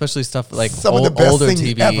like especially stuff like Some of the best older things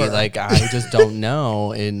TV. ever. Like I just don't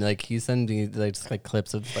know. And like he sends me like just like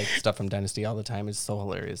clips of like stuff from Dynasty all the time. It's so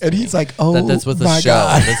hilarious. to and me. he's like, "Oh, That's what the my show.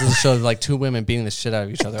 God." This is a show of like two women beating the shit out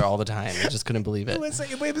of each other all the time. I just couldn't believe it.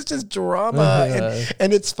 It was just drama,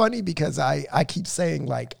 and it's funny because I keep saying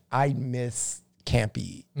like I miss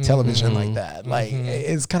campy television like that. Like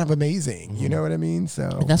it's kind of amazing. You know what I mean? So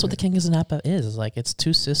And that's what the Kings of Napa is. Like, it's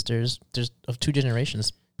two sisters of 2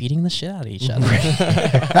 generations beating the shit out of each other.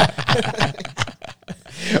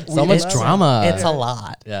 So much drama. It's a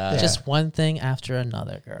lot. Yeah. Just one thing after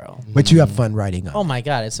another, girl. But you have fun writing on. Oh my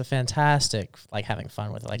God, it's a fantastic, like, having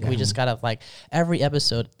fun with it. Like, we just gotta, like, every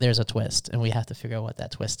episode, there's a twist, and we have to figure out what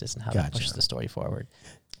that twist is and how to push Gotcha. the story forward.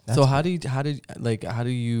 So how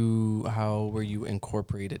were you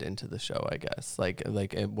incorporated into the show? I guess like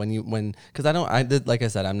because like I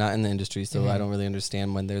said, I'm not in the industry, so I don't really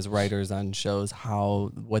understand when there's writers on shows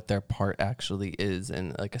what their part actually is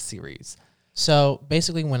in like a series. So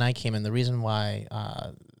basically, when I came in, the reason why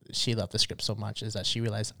she loved the script so much is that she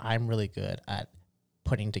realized I'm really good at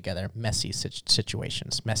putting together messy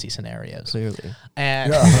situations, messy scenarios. Clearly,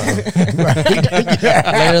 And Yeah.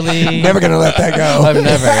 literally, Never gonna let that go. I've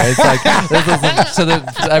never. It's like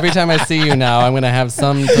every time I see you now, I'm gonna have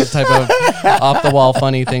some type of off the wall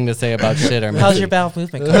funny thing to say about shit or how's messy. your bowel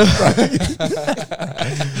movement going?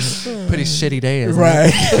 Pretty shitty day, isn't it?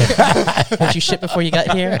 Right. Did you shit before you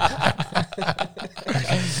got here?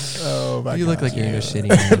 Oh my You God. look like you're in a shitty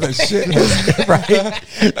mood. The shit is right.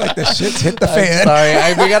 Like the shit's hit the fan.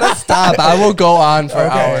 Sorry, we gotta stop. I will go on for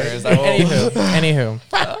hours. I will. Anywho,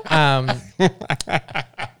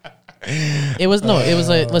 it was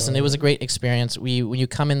it was a great experience. When you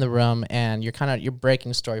come in the room and you're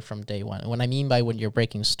breaking story from day one. And what I mean by when you're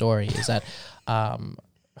breaking story is that,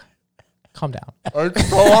 calm down. It's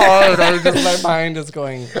so hard. My mind is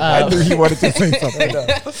going. I knew he wanted to say something.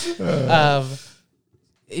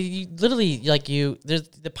 You literally there's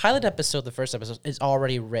the pilot episode, the first episode is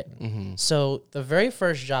already written. So the very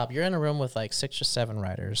first job, you're in a room with like 6 or 7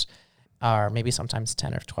 writers, or maybe sometimes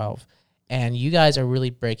 10 or 12, and you guys are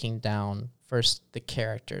really breaking down first the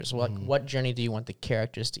characters. What journey do you want the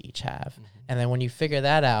characters to each have? And then when you figure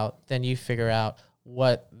that out, then you figure out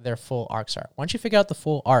what their full arcs are. Once you figure out the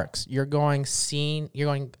full arcs, you're going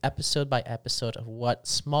episode by episode of what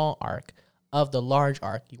small arc of the large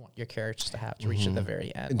arc you want your characters to have to reach at the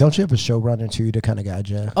very end. Don't you have a showrunner too to kind of guide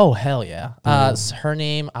you? Oh, hell yeah. Her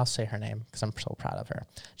name, I'll say her name because I'm so proud of her.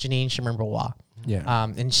 Janine Shimmer-Bois. Yeah.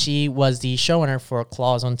 And she was the showrunner for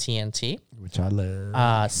Claws on TNT. Which I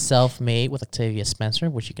love. Self-Made with Octavia Spencer,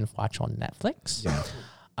 which you can watch on Netflix. Yeah.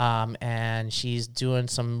 And she's doing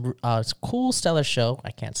some cool stellar show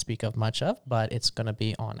I can't speak of much of, but it's going to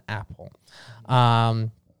be on Apple.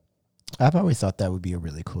 I've always thought that would be a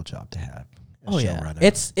really cool job to have. Showrunner.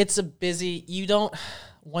 It's a busy. You don't.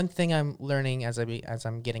 One thing I'm learning as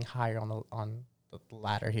I'm getting higher on the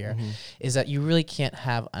ladder here is that you really can't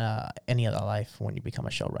have any other life when you become a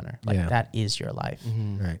showrunner. Like that is your life.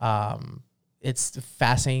 Right. It's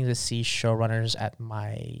fascinating to see showrunners at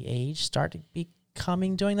my age start to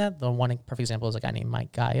becoming doing that. The one perfect example is a guy named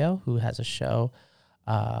Mike Gallo who has a show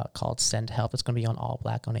called Send Help. It's going to be on All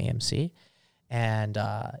Black on AMC. And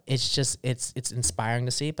it's just, it's inspiring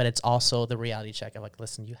to see, but it's also the reality check of like,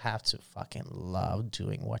 listen, you have to fucking love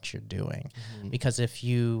doing what you're doing. Because if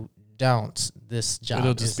you don't, this job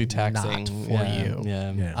It'll just be taxing not for you.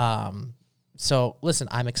 Yeah. So listen,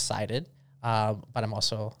 I'm excited, but I'm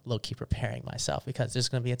also low-key preparing myself because there's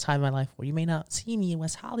going to be a time in my life where you may not see me in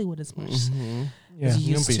West Hollywood as much. Yeah.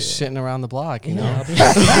 You don't be shitting around the block, you know?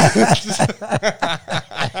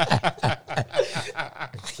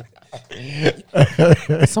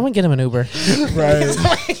 Someone get him an Uber. Right.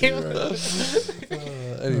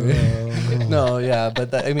 Anyway. No, yeah,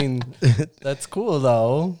 but I mean, that's cool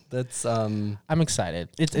though. That's I'm excited.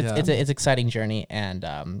 It's an exciting journey,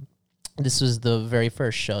 and this was the very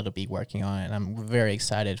first show to be working on, and I'm very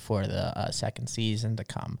excited for the second season to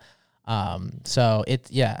come. So we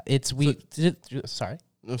did it through, sorry.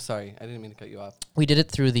 I'm sorry, I didn't mean to cut you off. We did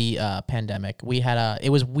it through the pandemic. We had it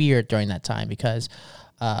was weird during that time because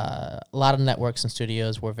a lot of networks and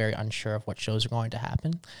studios were very unsure of what shows are going to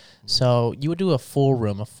happen. So you would do a full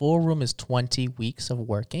room. A full room is 20 weeks of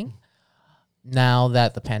working. Now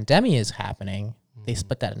that the pandemic is happening, they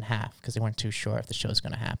split that in half because they weren't too sure if the show was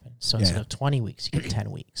going to happen. So instead of 20 weeks, you get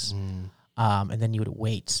 10 weeks. And then you would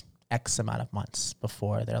wait X amount of months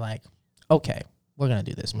before they're like, okay, we're going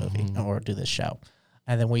to do this movie or do this show.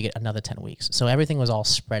 And then we get another 10 weeks. So everything was all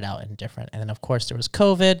spread out and different. And then, of course, there was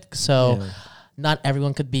COVID. So not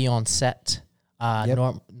everyone could be on set.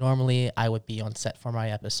 Normally, I would be on set for my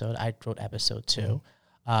episode. I wrote episode 2.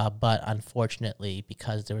 But unfortunately,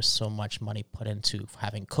 because there was so much money put into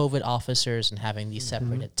having COVID officers and having these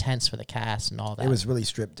separated tents for the cast and all that. It was really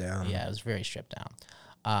stripped down. Yeah, it was very stripped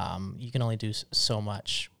down. You can only do so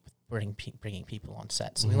much bringing people on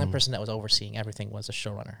set. So the only person that was overseeing everything was the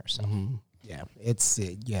showrunner herself. Yeah,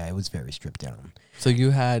 it was very stripped down. So you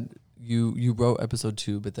had you wrote episode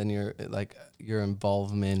 2, but then your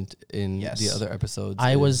involvement in the other episodes.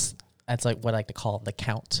 That's like what I like to call the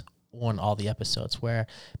count on all the episodes, where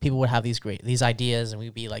people would have these ideas, and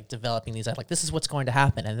we'd be like developing these, like, this is what's going to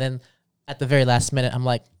happen, and then at the very last minute, I'm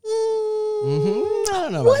like, I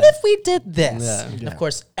don't know. What if we did this? Yeah. And of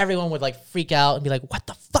course, everyone would like freak out and be like, "What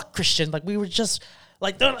the fuck, Christian? Like, we were just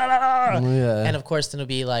like, and of course, then it'll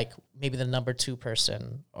be like maybe the number 2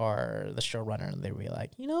 person or the showrunner, and they'd be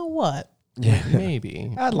like, you know what? Yeah,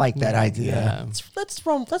 maybe. I like that idea. Yeah. Let's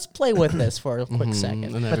play with this for a quick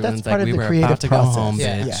second. And But that's everyone's part like, of we the were creative about to process. go home,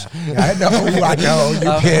 Yeah. bitch. I know. You're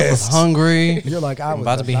I was pissed. hungry. You're like, I was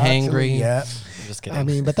about to be hangry. Yeah. Just kidding. I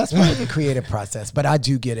mean, but that's part of the creative process. But I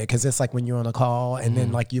do get it, because it's like when you're on a call and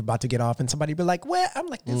then like you're about to get off and somebody be like, "Well," I'm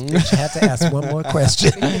like, this bitch had to ask one more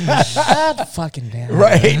question. God fucking damn.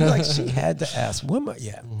 Right? Like, she had to ask one more.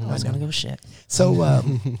 Yeah. I was gonna go shit. So,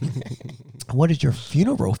 what did your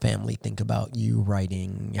funeral family think about you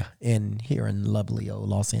writing here in lovely old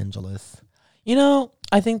Los Angeles? You know,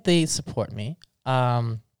 I think they support me.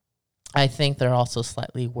 I think they're also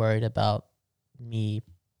slightly worried about me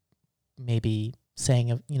maybe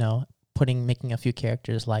saying, making a few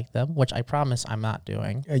characters like them, which I promise I'm not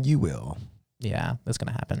doing. You will. Yeah, that's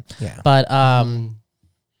going to happen. Yeah. But,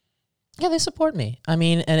 yeah, they support me. I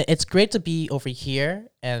mean, and it's great to be over here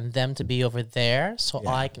and them to be over there. So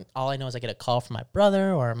all I know is I get a call from my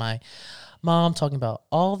brother or my mom talking about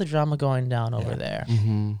all the drama going down over there.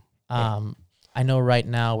 I know right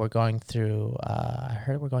now we're going through, I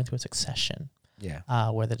heard we're going through a succession. Yeah.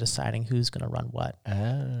 Where they're deciding who's going to run what.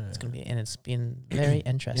 It's going to be, and it's been very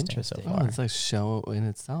interesting so far. Oh, it's like a show in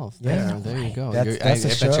itself. Yeah. There you go. That's a I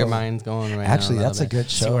show. bet your mind's going right Actually, now. that's a good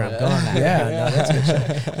show. See where I'm going at. Yeah, no, that's a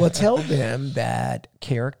good show. Well, tell them that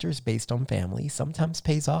characters based on family sometimes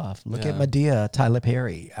pays off. Look at Medea, Tyler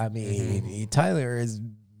Perry. I mean, Tyler is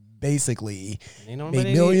basically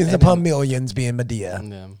made millions upon millions being Medea.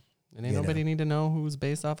 Yeah. And ain't nobody need to know who's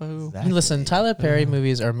based off of who. Exactly. Listen, Tyler Perry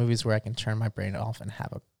movies are movies where I can turn my brain off and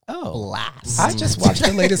have a blast. I just watched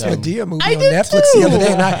the latest Medea movie on Netflix the other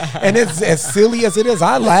day, and it's as silly as it is.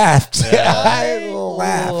 I laughed. I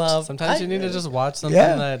laughed. Sometimes you need to just watch something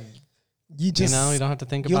Yeah. that You just, you don't have to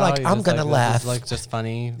think you're about like, it. I'm just gonna this is, laugh. like just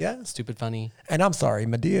funny. Yeah. Stupid funny. and I'm sorry,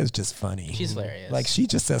 Medea is just funny. She's hilarious. Like she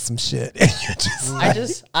just says some shit, and you're just like,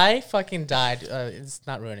 I fucking died. It's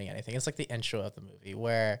not ruining anything. It's like the intro of the movie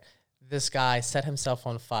where this guy set himself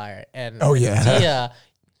on fire, and Oh, yeah. Medea,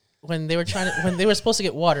 when they were supposed to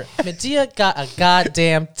get water, Medea got a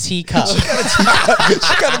goddamn teacup. she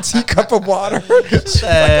got a teacup of water. She's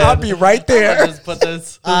like, I'll be right there. Just put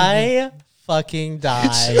this. I fucking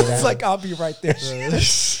died. She was like, I'll be right there.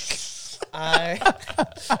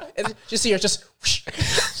 And just see her just.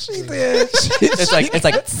 She did. It's like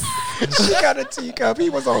She got a teacup. He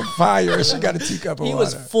was on fire. And she got a teacup of He water.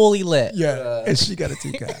 was fully lit. Yeah, and she got a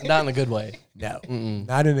teacup. not in a good way. No,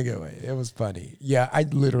 not in a good way. It was funny. Yeah, I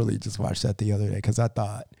literally just watched that the other day because I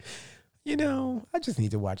thought, I just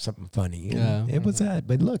need to watch something funny. And Yeah. it was that.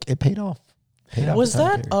 But look, it paid off. Was the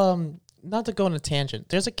time that period. not to go on a tangent?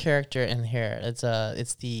 There's a character in here. It's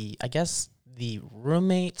the I guess the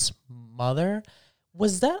roommate's mother.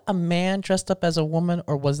 Was that a man dressed up as a woman,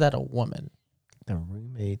 or was that a woman? The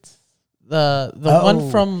roommates? The one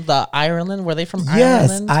from the Ireland. Were they from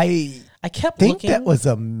Yes, Ireland? I kept think looking that was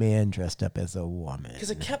a man dressed up as a woman. because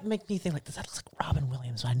it kept making me think like, does that look like Robin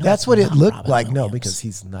Williams? I know That's it's what it not looked Robin like. No, Williams. because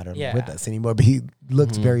he's not Yeah. with us anymore. But he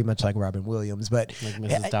looks very much like Robin Williams. But Like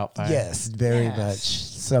Mrs. Doubtfire. yes, very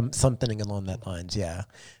Yes. much something along that lines. Yeah,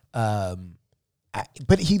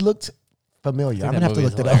 but he looked familiar. I'm that gonna have to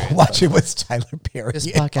movie look is that up. hilarious, Watch it with Tyler Perry. This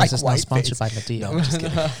and podcast Mike is not sponsored Whiteface. by Medea. No, I'm just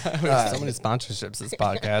kidding. We have so many sponsorships this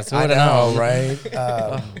podcast. Who I would know, have known? right?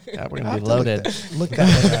 Yeah, we're I'll gonna have be to loaded. Look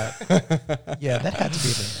that one up. Yeah, that had to be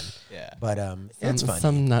a man. Yeah. But it's funny.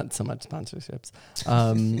 Some not so much sponsorships.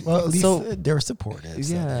 Well, at least so they're supportive.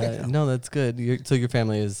 so there you yeah, go. no, that's good. So your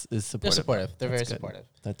family is supportive. They're supportive. They're very That's good. supportive.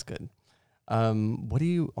 That's good. What do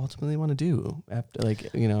you ultimately want to do after,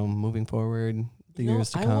 moving forward the years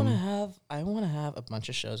to I come? want to have a bunch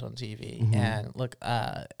of shows on TV. Mhm. And look,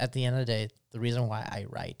 at the end of the day, the reason why I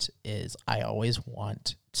write is I always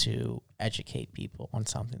want to educate people on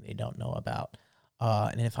something they don't know about.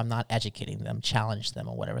 And if I'm not educating them, challenge them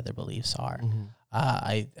on whatever their beliefs are.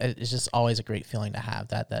 Mhm. It's just always a great feeling to have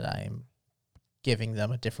that I'm giving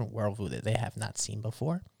them a different worldview that they have not seen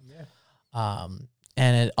before. Yeah.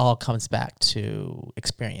 And it all comes back to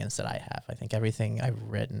experience that I have. I think everything I've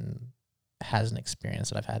written has an experience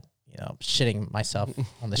that I've had. Shitting myself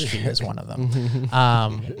on the street is one of them.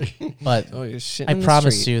 But Oh, you're shitting I in the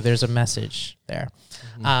promise street. you, there's a message there.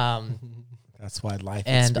 That's why life.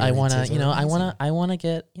 And I want to, experiences are amazing. I want to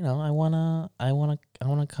get, I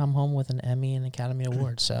want to come home with an Emmy and Academy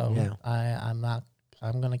Award. So Yeah.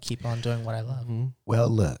 I'm going to keep on doing what I love. Mhm. Well,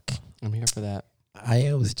 look. I'm here for that. I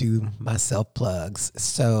always do my self plugs.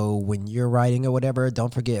 So when you're writing or whatever,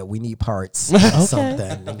 don't forget we need parts of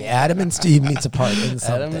something. And Adam and Steve needs a part in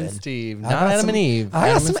something. Adam and Steve, I not got Adam some- and Eve. I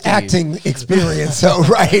Adam got some and Steve. acting experience, so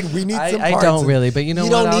right, we need some I parts. don't really, but you know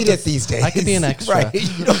you what? don't I'll need it just- these days. I could be an extra. Right?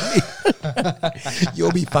 You don't need,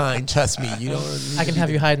 you'll be fine. Trust me. You don't. Need I can to have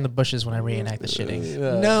be you hide in the bushes when I reenact the shitting.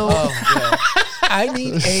 No, I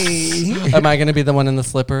need a Am I going to be the one in the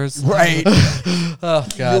slippers? right. Oh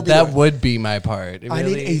You'll God, be that the- would be my part. I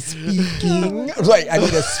Really? need a speaking right. I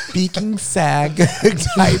need a speaking SAG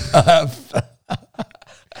type of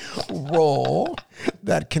role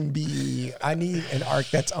that can be. I need an arc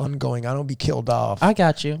that's ongoing. I don't be killed off. I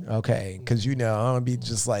got you. Okay, because I don't wanna be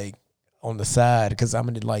just like on the side because I'm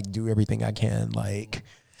gonna like do everything I can. Like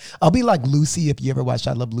I'll be like Lucy. If you ever watched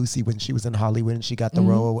I Love Lucy when she was in Hollywood and she got the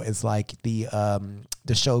role as like the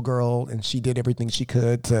showgirl and she did everything she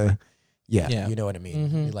could to. Yeah, you know what I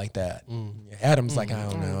mean. You like that. Yeah, Adam's like, I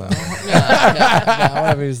don't know. Yeah,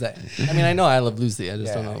 whatever you say. I mean, I know I Love Lucy. I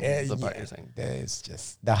just don't know the part you're saying. It's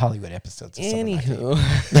just the Hollywood episodes. Are some of my Anywho,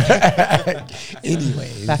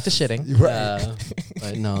 anyways, Back to shitting. Right.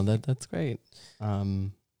 but no, that's great.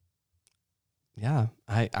 Yeah,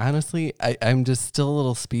 I honestly, I'm just still a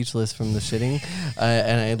little speechless from the shitting,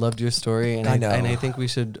 and I loved your story, and I know. and I think we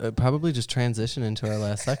should probably just transition into our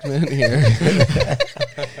last segment here.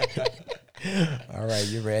 All right,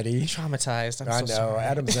 you ready? Traumatized. I'm I so know. sorry.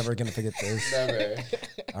 Adam's never going to forget this. Never.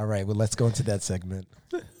 All right, well, let's go into that segment.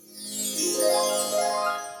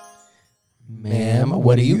 Ma'am,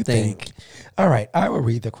 what do you think? All right, I will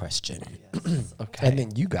read the question. Okay. And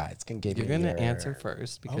then you guys can give You're me going to your answer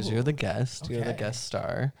first because you're the guest. You're the okay. guest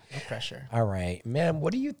star. No pressure. All right, ma'am,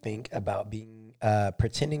 what do you think about being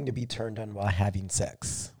pretending to be turned on while having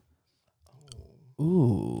sex?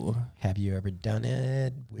 Ooh, Have you ever done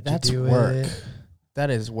it? Would that's you do work. it? That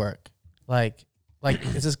is work. Like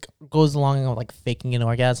is this goes along with like faking an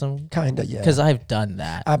orgasm? Kind of, yeah. Because I've done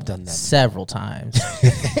that I've done that. several times.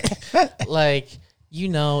 Like you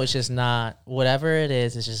know it's just not, whatever it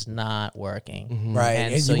is, it's just not working. Right.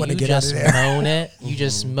 And so you want to you get out of just there. moan it. You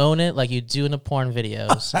just moan it like you do in the porn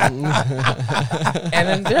videos. And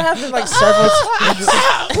then there have been like several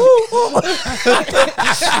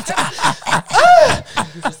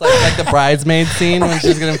Just like the bridesmaid scene when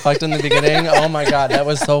she's getting fucked in the beginning. Oh my god, that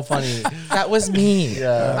was so funny. that was me.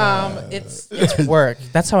 Yeah. It's work.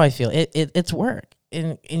 That's how I feel. It's work.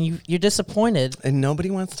 And you're disappointed. And nobody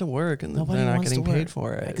wants to work, and Nobody they're not wants getting to paid work.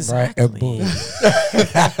 for it. Exactly. Right. Boom. And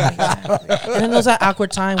then there's that awkward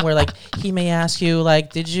time where like he may ask you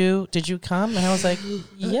like, did you come? And I was like,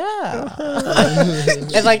 yeah.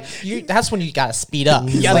 And like that's when you gotta speed up.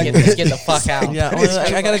 You gotta get the fuck out. Yeah,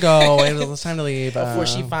 I gotta go. It's time to leave Before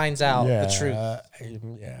she finds out the truth.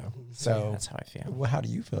 Yeah. So That's how I feel. well, how do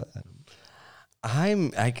you feel?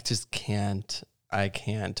 I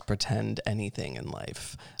can't pretend anything in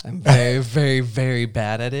life. I'm very, very, very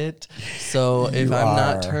bad at it. So if You I'm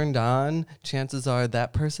not are. turned on, chances are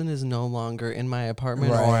that person is no longer in my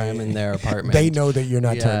apartment or Right. I'm in their apartment. They know that you're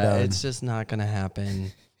not turned on. It's just not gonna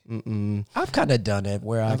happen. Mm-mm. I've kind of done it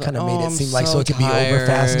where I was kind of like, made "Oh, it I'm seem like so it could be over tired."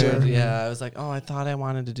 faster. Yeah, I was like, oh, I thought I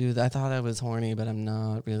wanted to do that. I thought I was horny, but I'm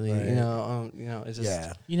not really. Right. It's just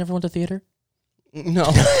Yeah. You never went to theater?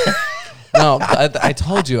 no. No, I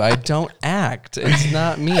told you I don't act. It's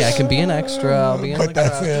not me. I can be an extra. I'll be in But like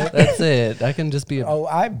that's a, it. That's it. I can just be. Oh,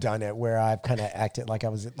 I've done it where I've kind of acted like I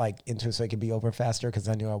was like into it so it could be over faster because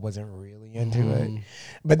I knew I wasn't really into it.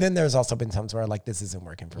 But then there's also been times where like this isn't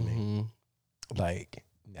working for me. Like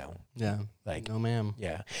no, Yeah. like No, ma'am.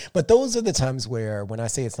 yeah. But those are the times where when I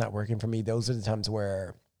say it's not working for me, those are the times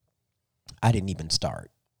where I didn't even start.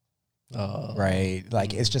 Oh. Right.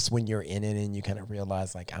 Like it's just when you're in it and you kind of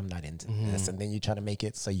realize like I'm not into this, and then you try to make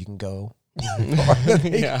it so you can go.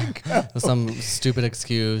 Yeah. Some stupid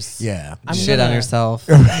excuse. Yeah. I'm Shit on gonna- yourself.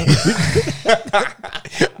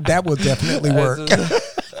 That will definitely work.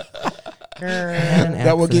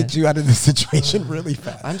 That will get you out of the situation really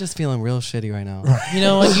fast. I'm just feeling real shitty right now. You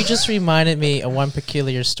know what? You just reminded me of one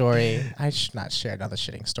peculiar story. I should not share another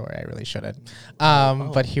shitting story. I really shouldn't.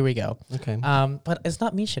 But here we go. Okay. But it's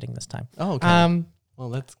not me shitting this time. Oh, okay. Well,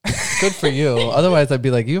 that's good for you. Otherwise, I'd be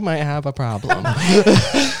like, you might have a problem.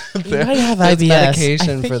 You might have There's IBS. medication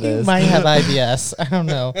I think for you this. might have IBS. I don't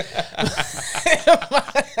know.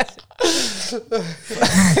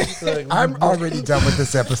 I'm already done with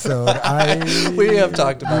this episode. We have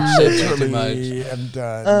talked about shit too much. literally am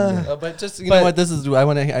done. But just know what this is.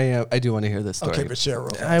 I do want to hear this story. Okay, but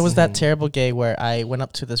Cheryl. I was that terrible gay where I went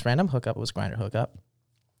up to this random hookup. It was Grindr hookup.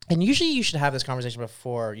 And usually you should have this conversation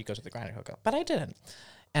before you go to the Grindr hookup. But I didn't.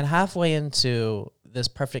 And halfway into this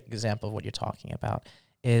perfect example of what you're talking about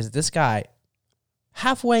is this guy,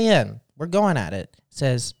 halfway in, we're going at it,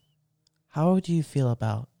 says, how do you feel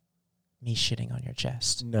about me shitting on your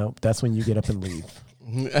chest? No, that's when you get up and leave.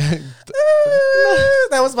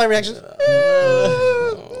 That was my reaction.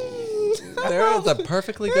 There is a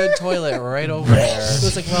perfectly good toilet right over there. It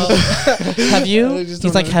was like, well, have you?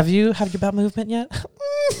 He's like, have you your bowel movement yet?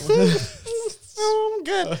 Oh, I'm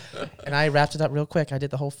good. And I wrapped it up real quick. I did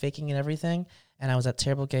the whole faking and everything. And I was that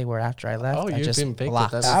terrible gay where after I left, Oh, I you just didn't fake it.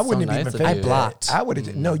 blocked. That's I so wouldn't nice have of even you. faked I blocked. it. I would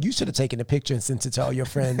have. No, you should have taken a picture and sent it to all your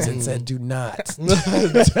friends and said, "Do not."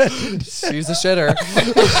 She's a shitter.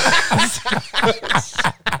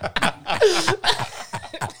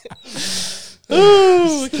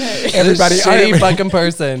 Okay. Everybody, This I shitty am, fucking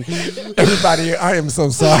person. everybody, I am so I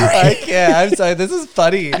sorry. can't. I'm sorry. This is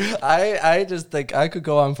funny. I just think I could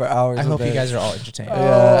go on for hours. I with hope you it. guys are all entertained. Yeah,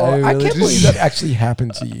 I I really can't just- believe that actually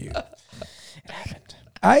happened to you. It happened.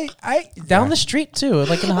 I Down the street too,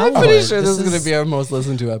 like in Hollywood. I'm pretty sure this is going to be our most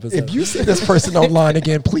listened to episode. If you see this person online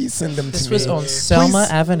again, please send them to This me. was on Selma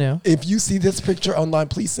Please- Avenue. If you see this picture online,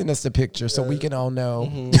 please send us the picture so we can all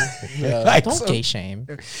know. Yeah. Like, Don't so- gay shame.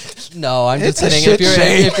 No, I'm It's just a kidding. shit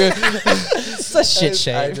shame. It's a shit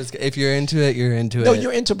shame. If you're into it, you're into No, it.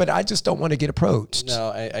 you're into, but I just don't want to get approached.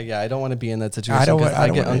 No, I don't want to be in that situation. I don't because wa- I I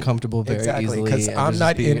don't get wanna- uncomfortable very Exactly, easily. 'cause and I'm just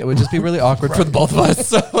not be- in- It would just be really awkward for the both of us.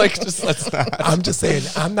 So like, just let's not. I'm just saying,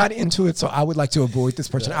 I'm not into it, so I would like to avoid this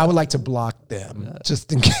person. I would like to block them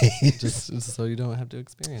just in case. Just so you don't have to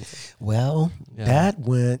experience it. Well, Yeah. that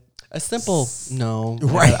went. A simple no.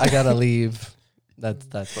 Right. I gotta leave. That's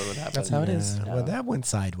what would happen. That's how it is. Yeah, Well, that went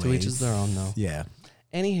sideways. To each is their own, though. Yeah.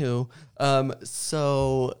 Anywho,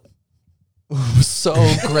 so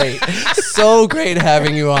great, so great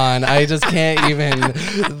having you on. I just can't even.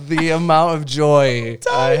 The amount of joy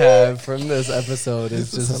I have from this episode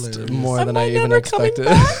is This is just hilarious. more than I even never coming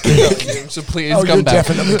expected. So please Oh, come you're back.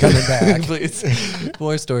 definitely coming back. Please,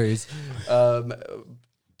 more stories.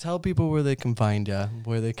 Tell people where they can find you,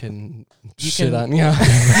 where they can shit can- on you.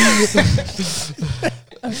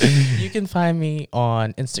 You can find me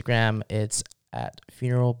on Instagram. It's at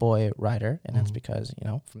Funeral Boy Writer, and that's because, you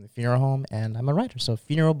know, from the funeral home, and I'm a writer. So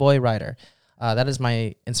Funeral Boy Writer. That is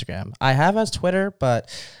my Instagram. I have as Twitter, but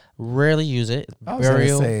rarely use it. I was going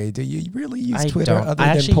to say, do you really use Twitter don't. other I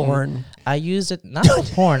than actually porn? I use it not for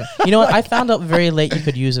porn. You know what? I found out very late you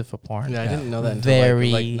could use it for porn. Yeah, I didn't know that until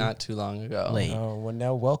Very like not too long ago. late. Oh, well,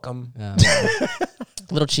 now welcome. Yeah.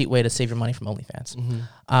 Little cheat way to save your money from OnlyFans.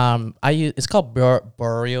 Mm-hmm. I use it's called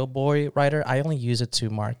Burial Boy Writer. I only use it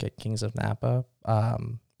to market Kings of Napa.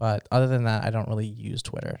 But other than that, I don't really use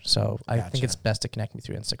Twitter. So I think Gotcha. it's best to connect me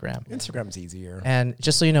through Instagram. Instagram's easier. And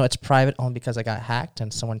just so you know, it's private only because I got hacked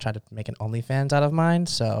and someone tried to make an OnlyFans out of mine.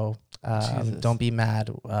 So Jesus. don't be mad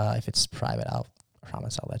if it's private. I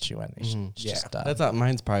promise I'll let you in. It's Yeah. just, That's not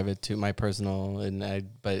mine's private too, my personal,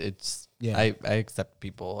 but it's I accept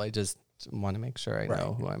people. I just want to make sure I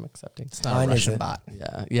know who I'm accepting. it's not Mine a Russian isn't. bot.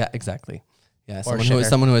 Yeah, exactly. Yeah, Or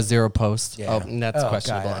someone who has 0 posts. Yeah. Oh, that's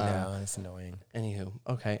questionable. God, I know. It's annoying. Anywho,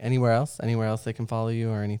 okay. Anywhere else they can follow you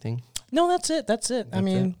or anything? No, that's it. I That's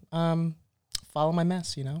mean, follow my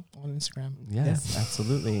mess, you know, on Instagram. Yes,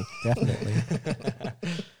 absolutely. Definitely.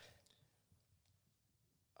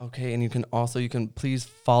 Okay, and you can please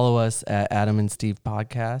follow us at Adam and Steve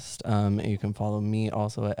Podcast. And you can follow me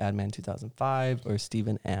also at Adman2005 or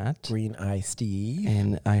Steven at Green Eye Steve.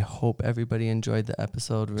 And I hope everybody enjoyed the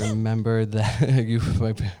episode. Remember that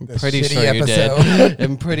I'm The pretty shitty sure you episode. did.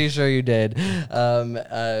 I'm pretty sure you did.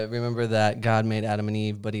 Remember that God made Adam and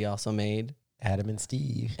Eve, but he also made Adam and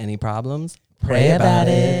Steve. any problems? Pray about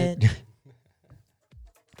it.